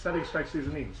means. Sudden strike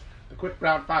seizing means. The quick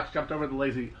brown fox jumped over the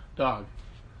lazy dog.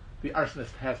 The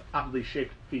arsonist has oddly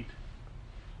shaped feet.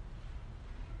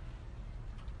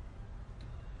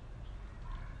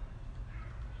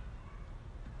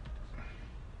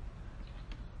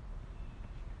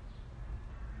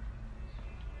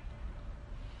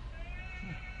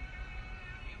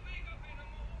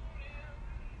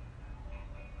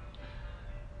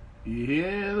 You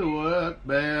hear the work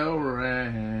bell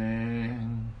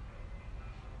ring,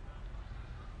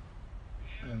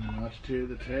 and much to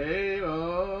the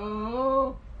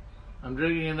table. I'm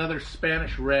drinking another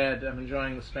Spanish red. I'm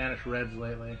enjoying the Spanish reds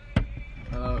lately.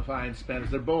 Fine Spanish.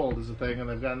 They're bold is the thing, and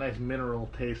they've got a nice mineral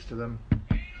taste to them.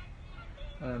 I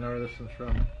don't know where this one's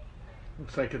from.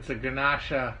 Looks like it's a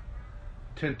Grenache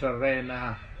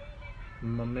Tintorena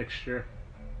mixture.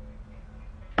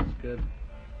 It's good.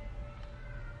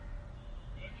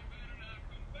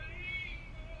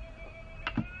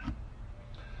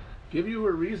 Give you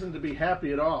a reason to be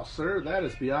happy at all, sir? That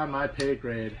is beyond my pay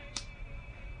grade.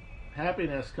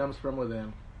 Happiness comes from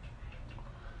within.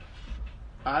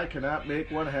 I cannot make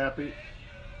one happy.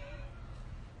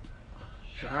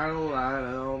 Shine a light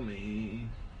on me.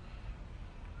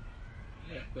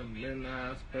 Let the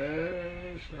midnight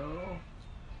special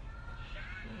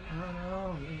shine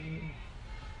on me.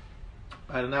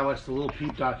 I did not watch the Little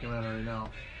Peep documentary, no.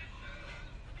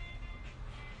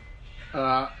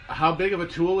 How big of a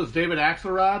tool is David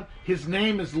Axelrod? His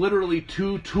name is literally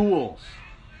 2 tools.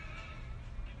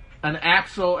 An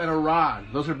axle and a rod.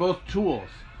 Those are both tools.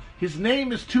 His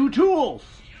name is 2 tools.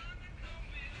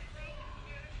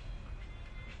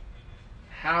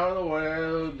 How in the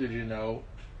world did you know?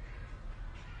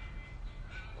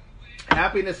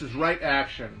 Happiness is right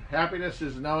action. Happiness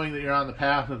is knowing that you're on the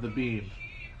path of the beam.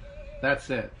 That's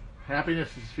it.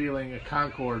 Happiness is feeling a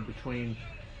concord between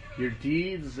your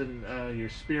deeds and your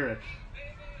spirit.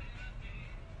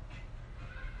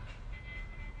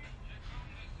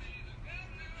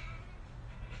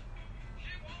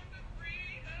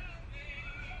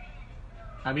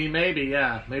 I mean, maybe,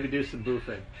 yeah. Maybe do some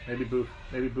boofing. Maybe boof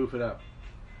it up.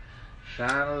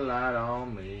 Shine a light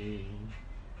on me.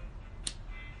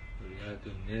 We got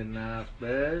the midnight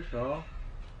special.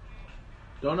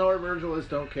 Don't know where Virgil is,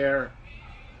 don't care.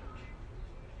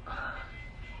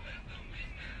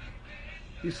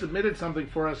 he submitted something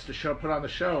for us to put on the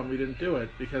show, and we didn't do it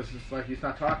because it's like he's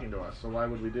not talking to us. So why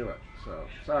would we do it? So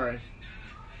sorry,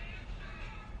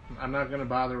 I'm not gonna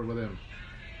bother with him.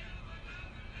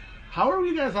 How are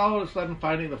you guys all of a sudden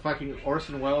finding the fucking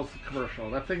Orson Welles commercial?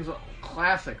 That thing's a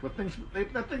classic. That thing's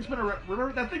been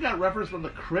remember that thing got referenced from The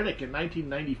Critic in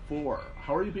 1994.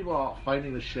 How are you people all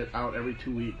finding this shit out every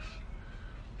 2 weeks?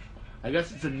 I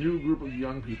guess it's a new group of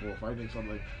young people finding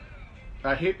something.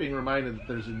 I hate being reminded that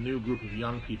there's a new group of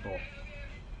young people.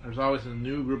 There's always a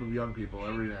new group of young people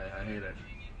every day. I hate it.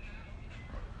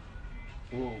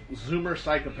 Little Zoomer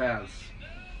psychopaths.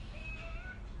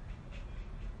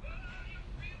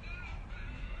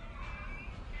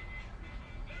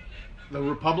 The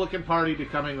Republican Party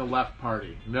becoming the left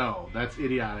party. No, that's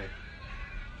idiotic.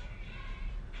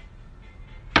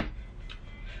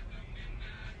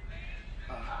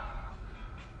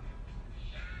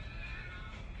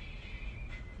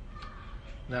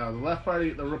 No, the left party,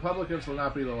 the Republicans will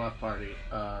not be the left party.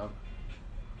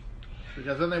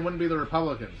 Because then they wouldn't be the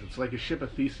Republicans. It's like a ship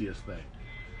of Theseus thing.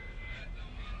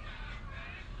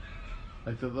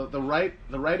 Like the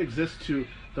right exists to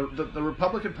the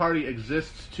Republican Party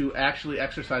exists to actually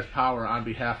exercise power on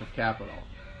behalf of capital,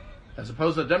 as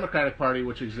opposed to the Democratic Party,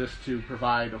 which exists to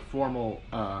provide a formal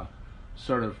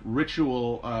sort of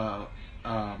ritual.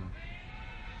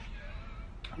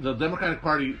 The Democratic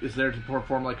Party is there to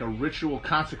perform like a ritual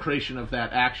consecration of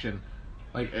that action,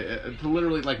 like to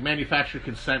literally like manufacture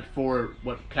consent for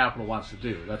what capital wants to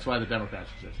do. That's why the Democrats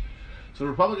exist. So the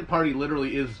Republican Party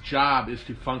literally its job is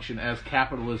to function as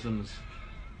capitalism's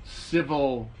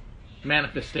civil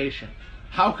manifestation.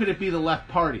 How could it be the left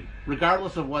party?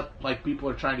 Regardless of what like people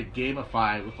are trying to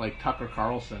gamify with like Tucker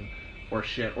Carlson or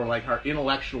shit, or like are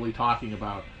intellectually talking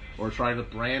about or trying to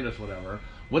brand as whatever,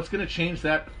 what's going to change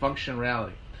that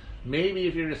functionality? Maybe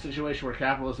if you're in a situation where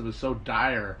capitalism is so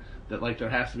dire that like there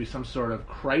has to be some sort of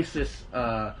crisis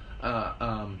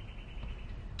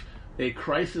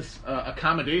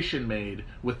accommodation made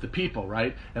with the people,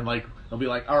 right? And like they'll be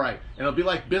like, all right, and it'll be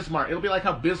like Bismarck. It'll be like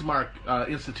how Bismarck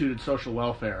instituted social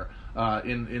welfare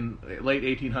in late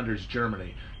 1800s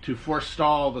Germany to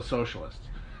forestall the socialists.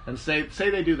 And say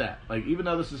they do that. Like even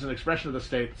though this is an expression of the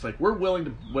state, it's like we're willing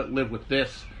to live with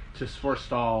this to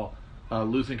forestall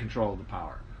losing control of the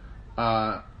power.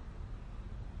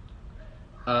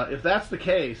 If that's the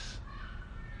case,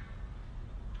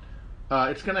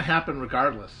 it's going to happen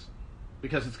regardless.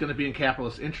 Because it's going to be in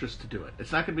capitalist interest to do it.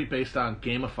 It's not going to be based on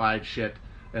gamified shit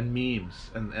and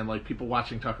memes and like people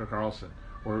watching Tucker Carlson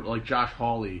or like Josh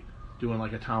Hawley doing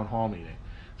like a town hall meeting.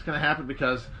 It's going to happen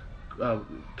because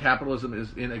capitalism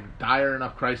is in a dire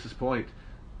enough crisis point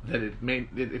that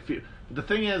the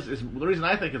thing is the reason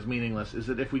I think it's meaningless is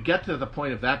that if we get to the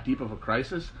point of that deep of a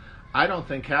crisis, I don't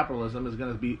think capitalism is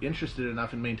going to be interested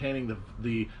enough in maintaining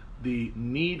the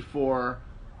need for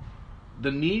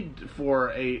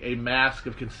a mask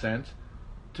of consent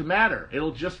to matter.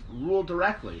 It'll just rule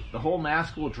directly. The whole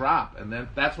mask will drop, and then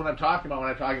that's what I'm talking about when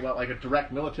I'm talking about like a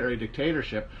direct military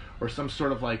dictatorship or some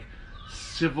sort of like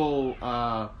civil,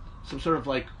 some sort of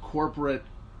like corporate,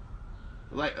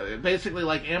 like basically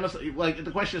like Amazon. Like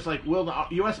the question is like, will the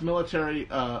U.S. military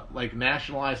like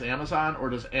nationalize Amazon, or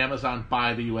does Amazon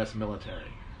buy the U.S.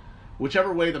 military?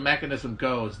 Whichever way the mechanism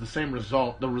goes, the same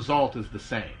result. The result is the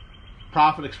same.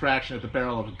 Profit extraction at the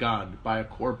barrel of a gun by a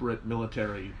corporate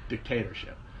military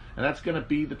dictatorship, and that's going to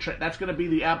be the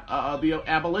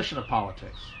abolition of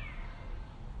politics,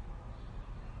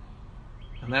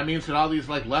 and that means that all these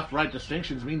like left-right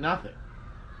distinctions mean nothing.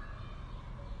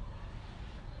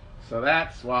 So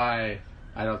that's why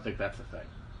I don't think that's a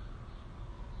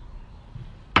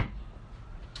thing.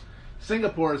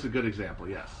 Singapore is a good example.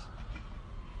 Yes,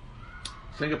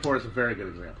 Singapore is a very good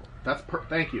example.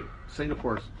 Thank you.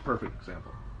 Singapore's a perfect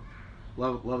example.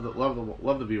 Love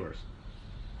the viewers.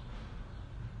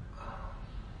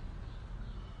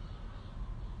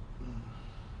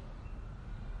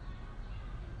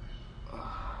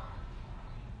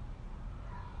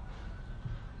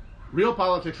 Real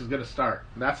politics is going to start.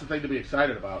 And that's the thing to be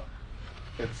excited about.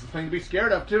 It's the thing to be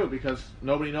scared of too, because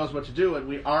nobody knows what to do, and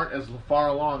we aren't as far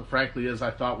along, frankly, as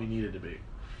I thought we needed to be.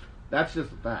 That's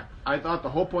just a fact. I thought the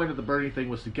whole point of the Bernie thing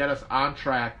was to get us on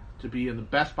track to be in the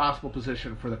best possible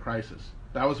position for the crisis.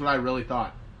 That was what I really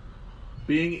thought.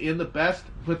 Being in the best,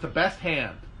 with the best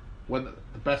hand, when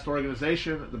the best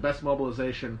organization, the best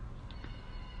mobilization,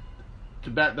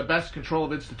 the best control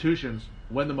of institutions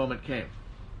when the moment came.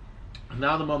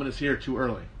 Now the moment is here too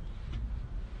early.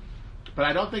 But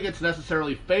I don't think it's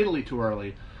necessarily fatally too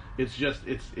early. It's just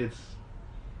a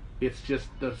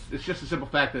simple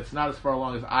fact that it's not as far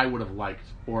along as I would have liked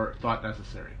or thought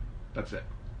necessary. That's it.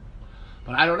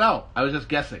 But I don't know. I was just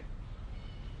guessing.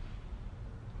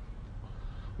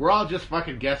 We're all just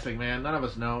fucking guessing, man. None of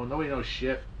us know. Nobody knows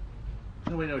shit.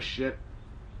 Nobody knows shit.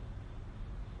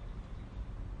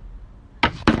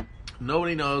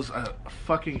 Nobody knows a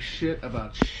fucking shit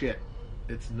about shit.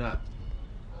 It's nuts.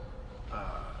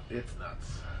 It's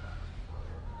nuts.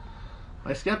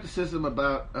 My skepticism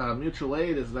about mutual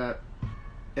aid is that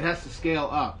it has to scale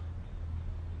up.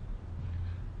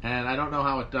 And I don't know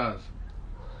how it does.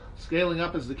 Scaling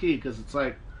up is the key, because it's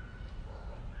like,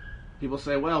 people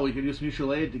say, well, we could use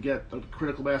mutual aid to get a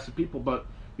critical mass of people, but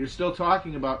you're still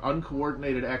talking about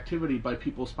uncoordinated activity by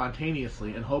people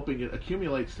spontaneously and hoping it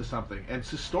accumulates to something. And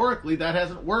historically, that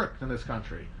hasn't worked in this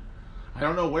country. I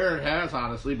don't know where it has,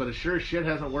 honestly, but it sure as shit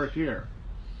hasn't worked here.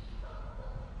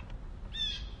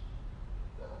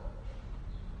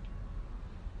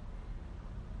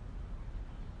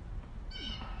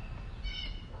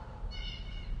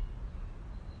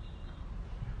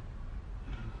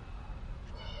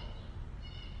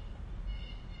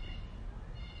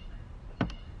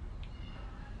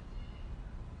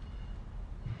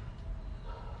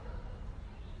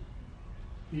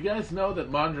 You guys know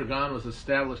that Mondragon was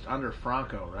established under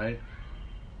Franco, right?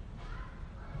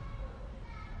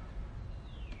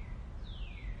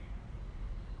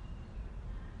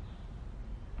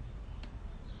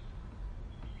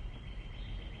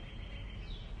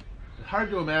 It's hard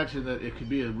to imagine that it could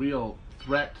be a real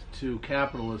threat to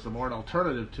capitalism or an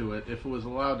alternative to it if it was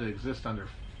allowed to exist under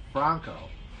Franco.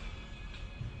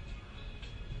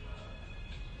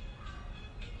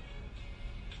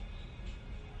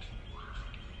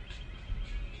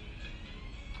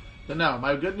 But no,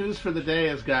 my good news for the day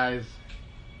is, guys,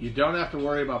 you don't have to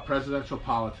worry about presidential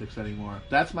politics anymore.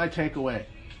 That's my takeaway.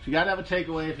 If you got to have a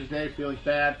takeaway for today, feeling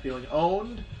bad, feeling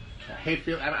owned, I hate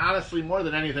feeling, and honestly, more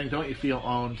than anything, don't you feel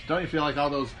owned? Don't you feel like all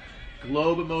those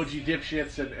globe emoji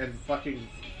dipshits and fucking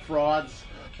frauds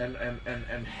and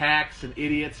hacks and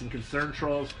idiots and concern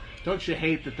trolls? Don't you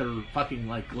hate that they're fucking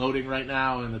like gloating right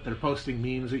now and that they're posting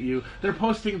memes at you? They're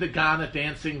posting the Ghana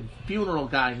dancing funeral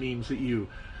guy memes at you.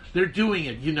 They're doing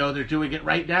it. You know they're doing it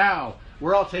right now.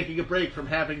 We're all taking a break from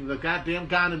having the goddamn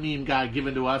Ghana meme guy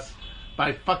given to us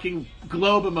by fucking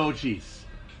globe emojis.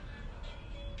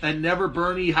 And never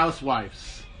Bernie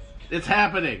housewives. It's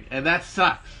happening, and that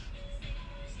sucks.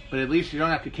 But at least you don't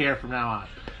have to care from now on.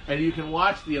 And you can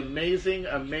watch the amazing,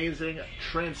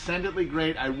 transcendently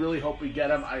great, I really hope we get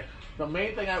them. The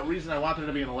main reason I want there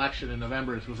to be an election in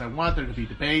November is because I want there to be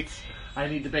debates. I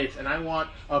need debates, and I want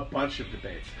a bunch of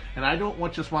debates. And I don't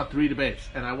want 3 debates,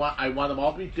 and I want them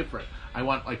all to be different. I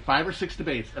want like 5 or 6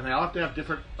 debates, and they all have to have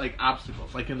different like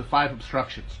obstacles, like in the 5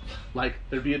 obstructions. Like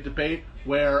there'd be a debate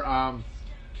where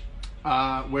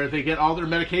they get all their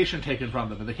medication taken from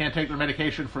them, and they can't take their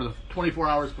medication for the 24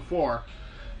 hours before.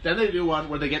 Then they do one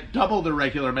where they get double their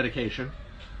regular medication.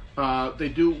 They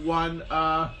do one.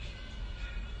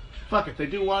 They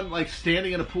do one like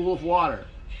standing in a pool of water.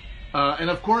 And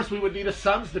of course, we would need a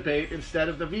Sons debate instead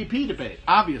of the VP debate,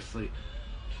 obviously.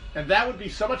 And that would be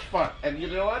so much fun. And you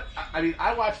know what? I mean,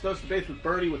 I watched those debates with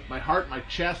Bernie with my heart, my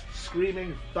chest,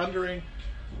 screaming, thundering.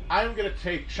 I'm going to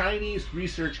take Chinese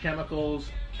research chemicals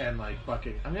and like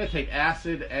fucking, I'm going to take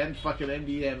acid and fucking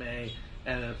MDMA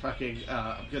and I'm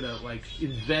going to like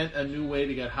invent a new way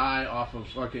to get high off of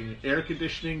fucking air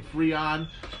conditioning, Freon.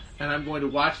 And I'm going to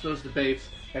watch those debates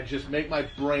and just make my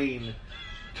brain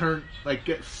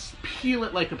peel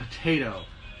it like a potato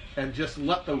and just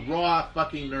let the raw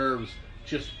fucking nerves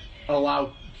just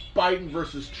allow Biden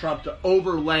versus Trump to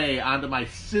overlay onto my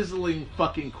sizzling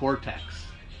fucking cortex.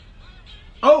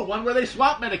 Oh, one where they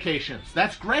swap medications.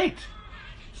 That's great.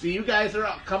 See, you guys are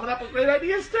coming up with great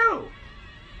ideas too.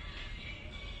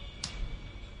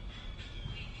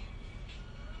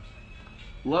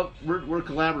 We're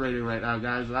collaborating right now,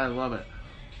 guys, and I love it.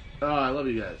 Oh, I love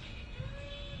you guys.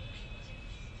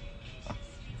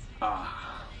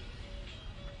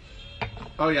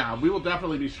 Oh yeah, we will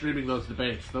definitely be streaming those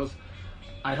debates.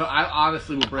 I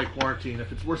honestly will break quarantine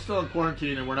if we're still in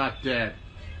quarantine and we're not dead.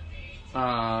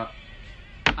 I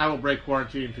will break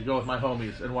quarantine to go with my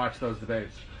homies and watch those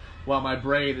debates while my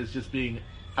brain is just being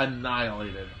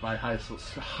annihilated by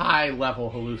high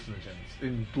level hallucinogens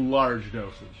in large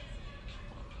doses.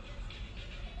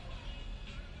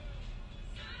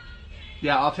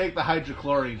 Yeah, I'll take the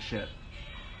hydrochlorine shit.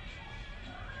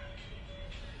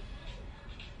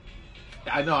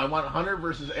 I know, I want Hunter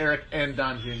versus Eric and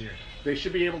Don Jr. They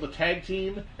should be able to tag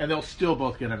team, and they'll still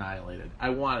both get annihilated. I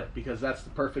want it, because that's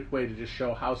the perfect way to just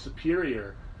show how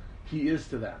superior he is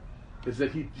to them. Is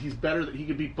that he's better, that he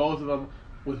could beat both of them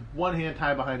with one hand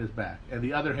tied behind his back, and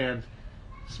the other hand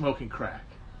smoking crack.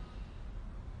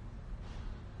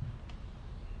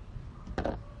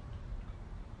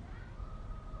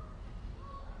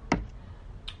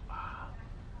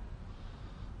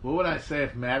 What would I say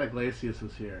if Matt Iglesias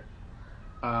was here?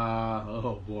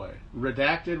 Oh boy.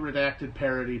 Redacted,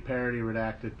 parody,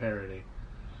 redacted, parody.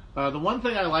 The one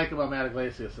thing I like about Matt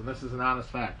Iglesias, and this is an honest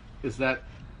fact, is that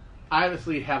I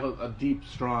obviously have a deep,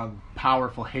 strong,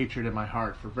 powerful hatred in my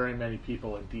heart for very many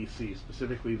people in D.C.,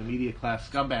 specifically the media class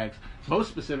scumbags. Most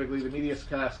specifically, the media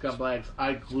class scumbags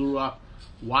I grew up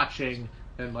watching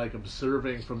and like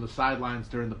observing from the sidelines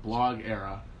during the blog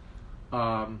era.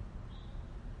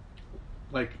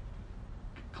 Like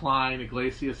Klein,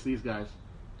 Iglesias, these guys.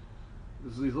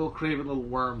 There's these little craven little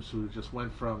worms who just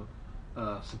went from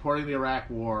supporting the Iraq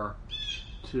War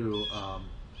to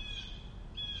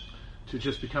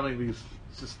just becoming these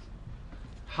just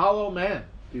hollow men,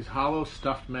 these hollow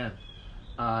stuffed men,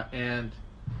 and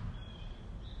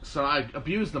so I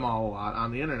abused them all a lot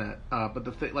on the internet. But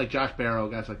the thing, like Josh Barrow,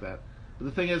 guys like that. But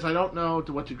the thing is, I don't know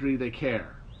to what degree they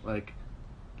care. Like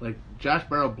Josh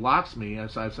Barrow blocks me.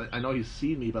 I know he's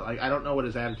seen me, but I don't know what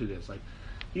his attitude is. Like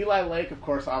Eli Lake, of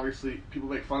course, obviously people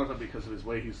make fun of him because of his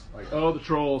way. He's like, oh, the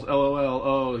trolls, LOL.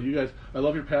 Oh, you guys, I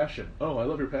love your passion. Oh, I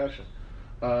love your passion.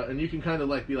 And you can kind of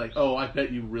like be like, oh, I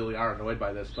bet you really are annoyed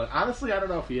by this. But honestly, I don't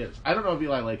know if he is. I don't know if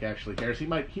Eli Lake actually cares. He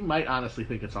might honestly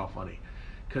think it's all funny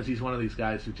because he's one of these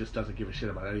guys who just doesn't give a shit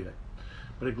about anything.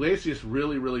 But Iglesias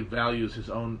really, really values his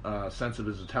own sense of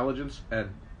his intelligence and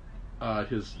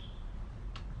his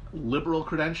liberal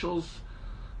credentials,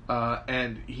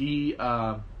 and he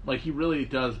really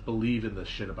does believe in this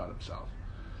shit about himself,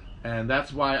 and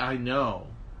that's why I know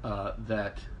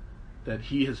that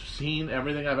he has seen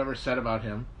everything I've ever said about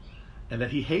him, and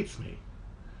that he hates me,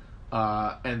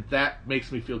 and that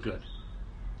makes me feel good.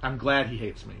 I'm glad he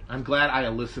hates me. I'm glad I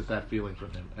elicit that feeling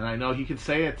from him, and I know he can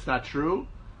say it's not true,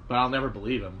 but I'll never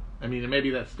believe him. I mean,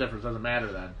 maybe that's different. Doesn't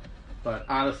matter then. But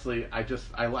honestly,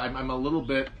 I'm a little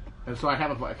bit. And so I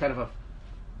have I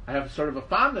have sort of a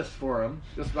fondness for him,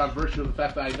 just by virtue of the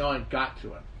fact that I know I've got to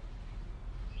him.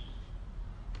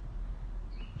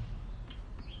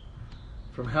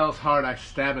 From hell's heart I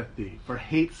stab at thee. For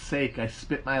hate's sake I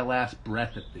spit my last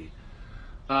breath at thee.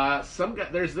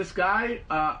 There's this guy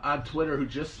on Twitter who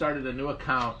just started a new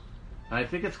account. I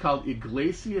think it's called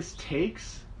Iglesias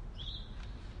Takes.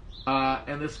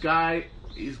 And this guy,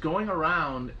 he's going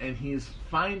around and he's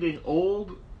finding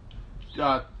old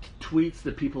tweets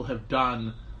that people have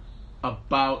done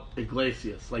about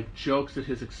Iglesias, like jokes at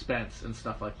his expense and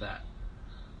stuff like that.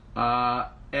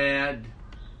 And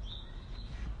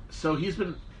so he's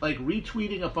been like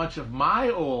retweeting a bunch of my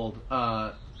old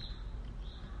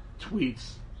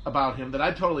tweets about him that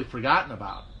I'd totally forgotten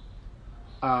about.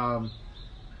 And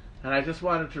I just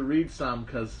wanted to read some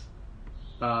because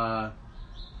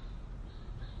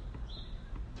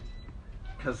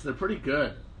they're pretty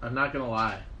good. I'm not gonna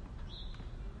lie.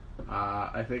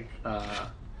 I think let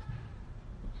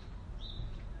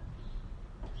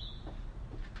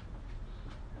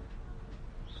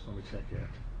me check here.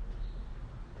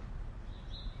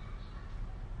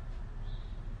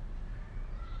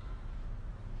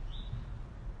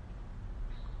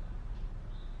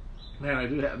 Man, I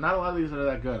do have not a lot of these are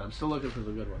that good. I'm still looking for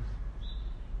the good ones.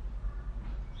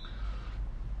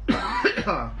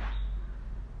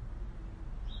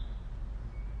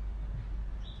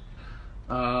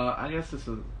 I guess this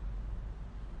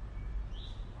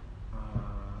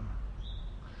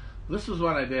was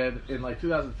one I did in like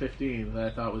 2015 that I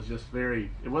thought was just it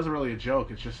wasn't really a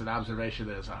joke, it's just an observation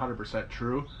that is 100%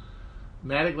 true.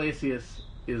 Matt Iglesias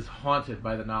is haunted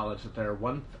by the knowledge that there are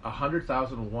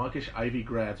 100,000 wonkish Ivy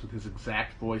grads with his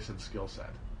exact voice and skill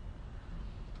set.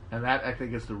 And that, I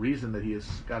think, is the reason that he has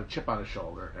got a chip on his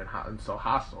shoulder and so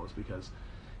hostile, is because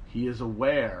he is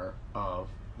aware of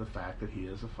the fact that he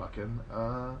is a fucking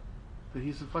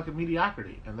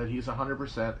mediocrity, and that he's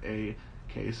 100% a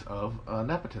case of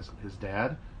nepotism. His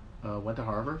dad went to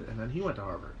Harvard, and then he went to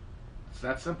Harvard. It's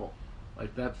that simple.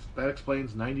 Like that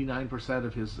explains 99%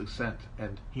 of his ascent,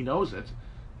 and he knows it,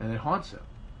 and it haunts him.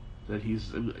 That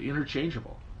he's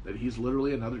interchangeable. That he's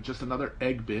literally just another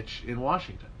egg bitch in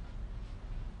Washington.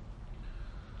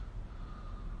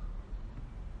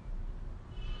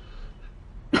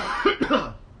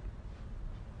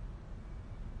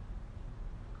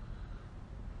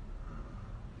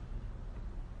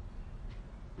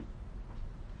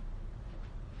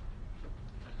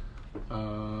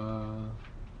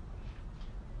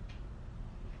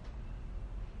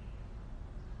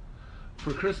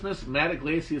 For Christmas, Matt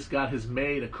Iglesias got his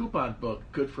maid a coupon book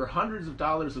good for hundreds of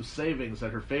dollars of savings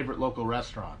at her favorite local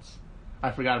restaurants.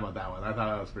 I forgot about that one. I thought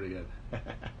that was pretty good.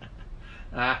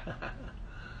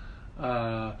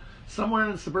 Somewhere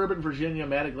in suburban Virginia,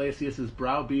 Matt Iglesias is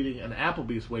browbeating an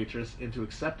Applebee's waitress into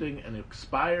accepting an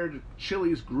expired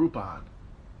Chili's Groupon.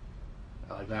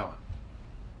 I like that one.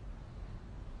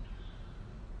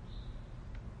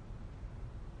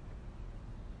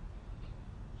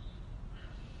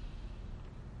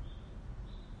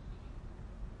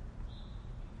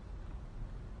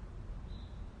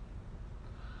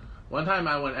 One time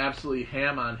I went absolutely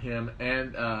ham on him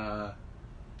and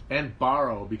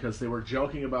Barrow because they were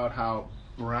joking about how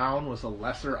Brown was a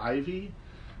lesser Ivy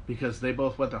because they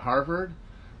both went to Harvard,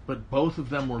 but both of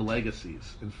them were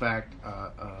legacies. In fact,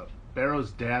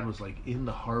 Barrow's dad was like in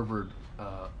the Harvard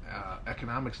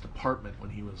economics department when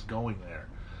he was going there,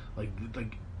 like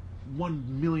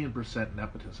 1,000,000%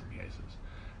 nepotism cases.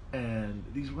 And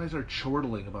these guys are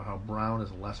chortling about how Brown is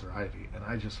a lesser Ivy, and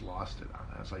I just lost it on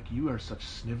that. I was like, you are such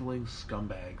sniveling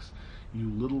scumbags, you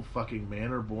little fucking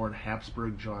manor-born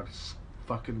Habsburg-jawed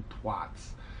fucking twats.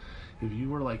 If you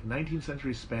were like 19th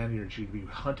century Spaniards, you'd be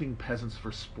hunting peasants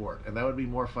for sport, and that would be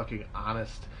more fucking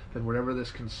honest than whatever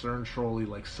this concern trolley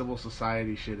like civil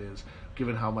society shit is,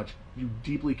 given how much you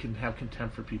deeply can have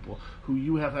contempt for people who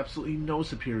you have absolutely no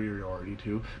superiority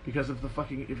to, because if the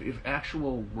fucking if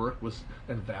actual work was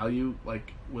and value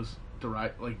like was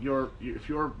derived, like if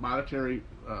your monetary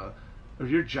if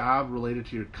your job related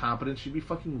to your competence, you'd be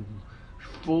fucking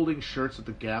folding shirts at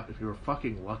the Gap if you were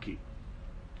fucking lucky.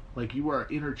 Like, you are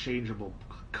interchangeable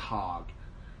cog.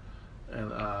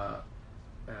 And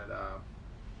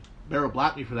Barrow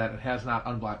blocked me for that and has not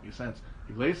unblocked me since.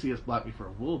 Iglesias blocked me for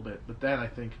a little bit, but then I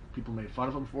think people made fun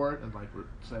of him for it and like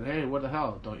said, hey, what the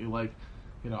hell, don't you like,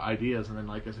 ideas? And then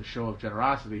like as a show of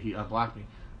generosity, he unblocked me,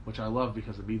 which I love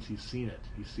because it means he's seen it.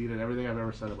 He's seen it, everything I've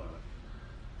ever said about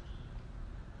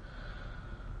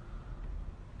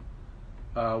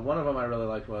it. One of them I really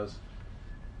liked was,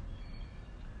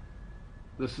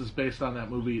 this is based on that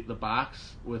movie The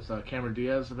Box with Cameron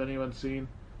Diaz, if anyone's seen.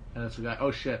 And it's a guy, oh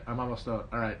shit, I'm almost out.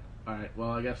 Alright, well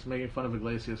I guess making fun of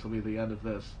Iglesias will be the end of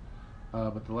this.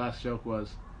 But the last joke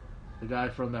was, the guy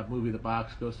from that movie The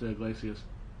Box goes to Iglesias,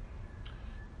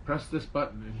 press this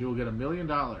button and you will get $1 million.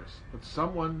 But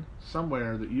someone,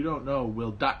 somewhere that you don't know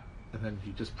will die. And then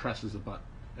he just presses a button.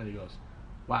 And he goes,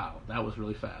 wow, that was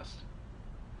really fast.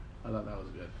 I thought that was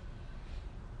good.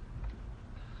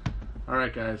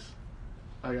 Alright guys,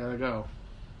 I gotta go.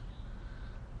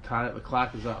 The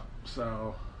clock is up.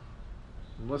 So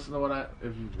listen to what I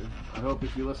hope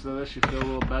if you listen to this, you feel a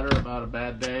little better about a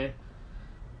bad day,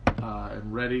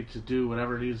 and ready to do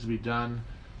whatever needs to be done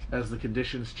as the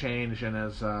conditions change and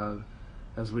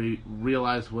as we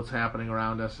realize what's happening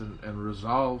around us and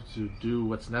resolve to do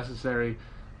what's necessary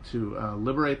to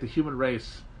liberate the human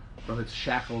race from its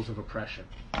shackles of oppression.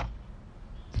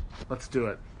 Let's do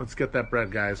it. Let's get that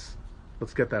bread, guys.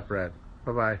 Let's get that bread.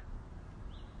 Bye-bye.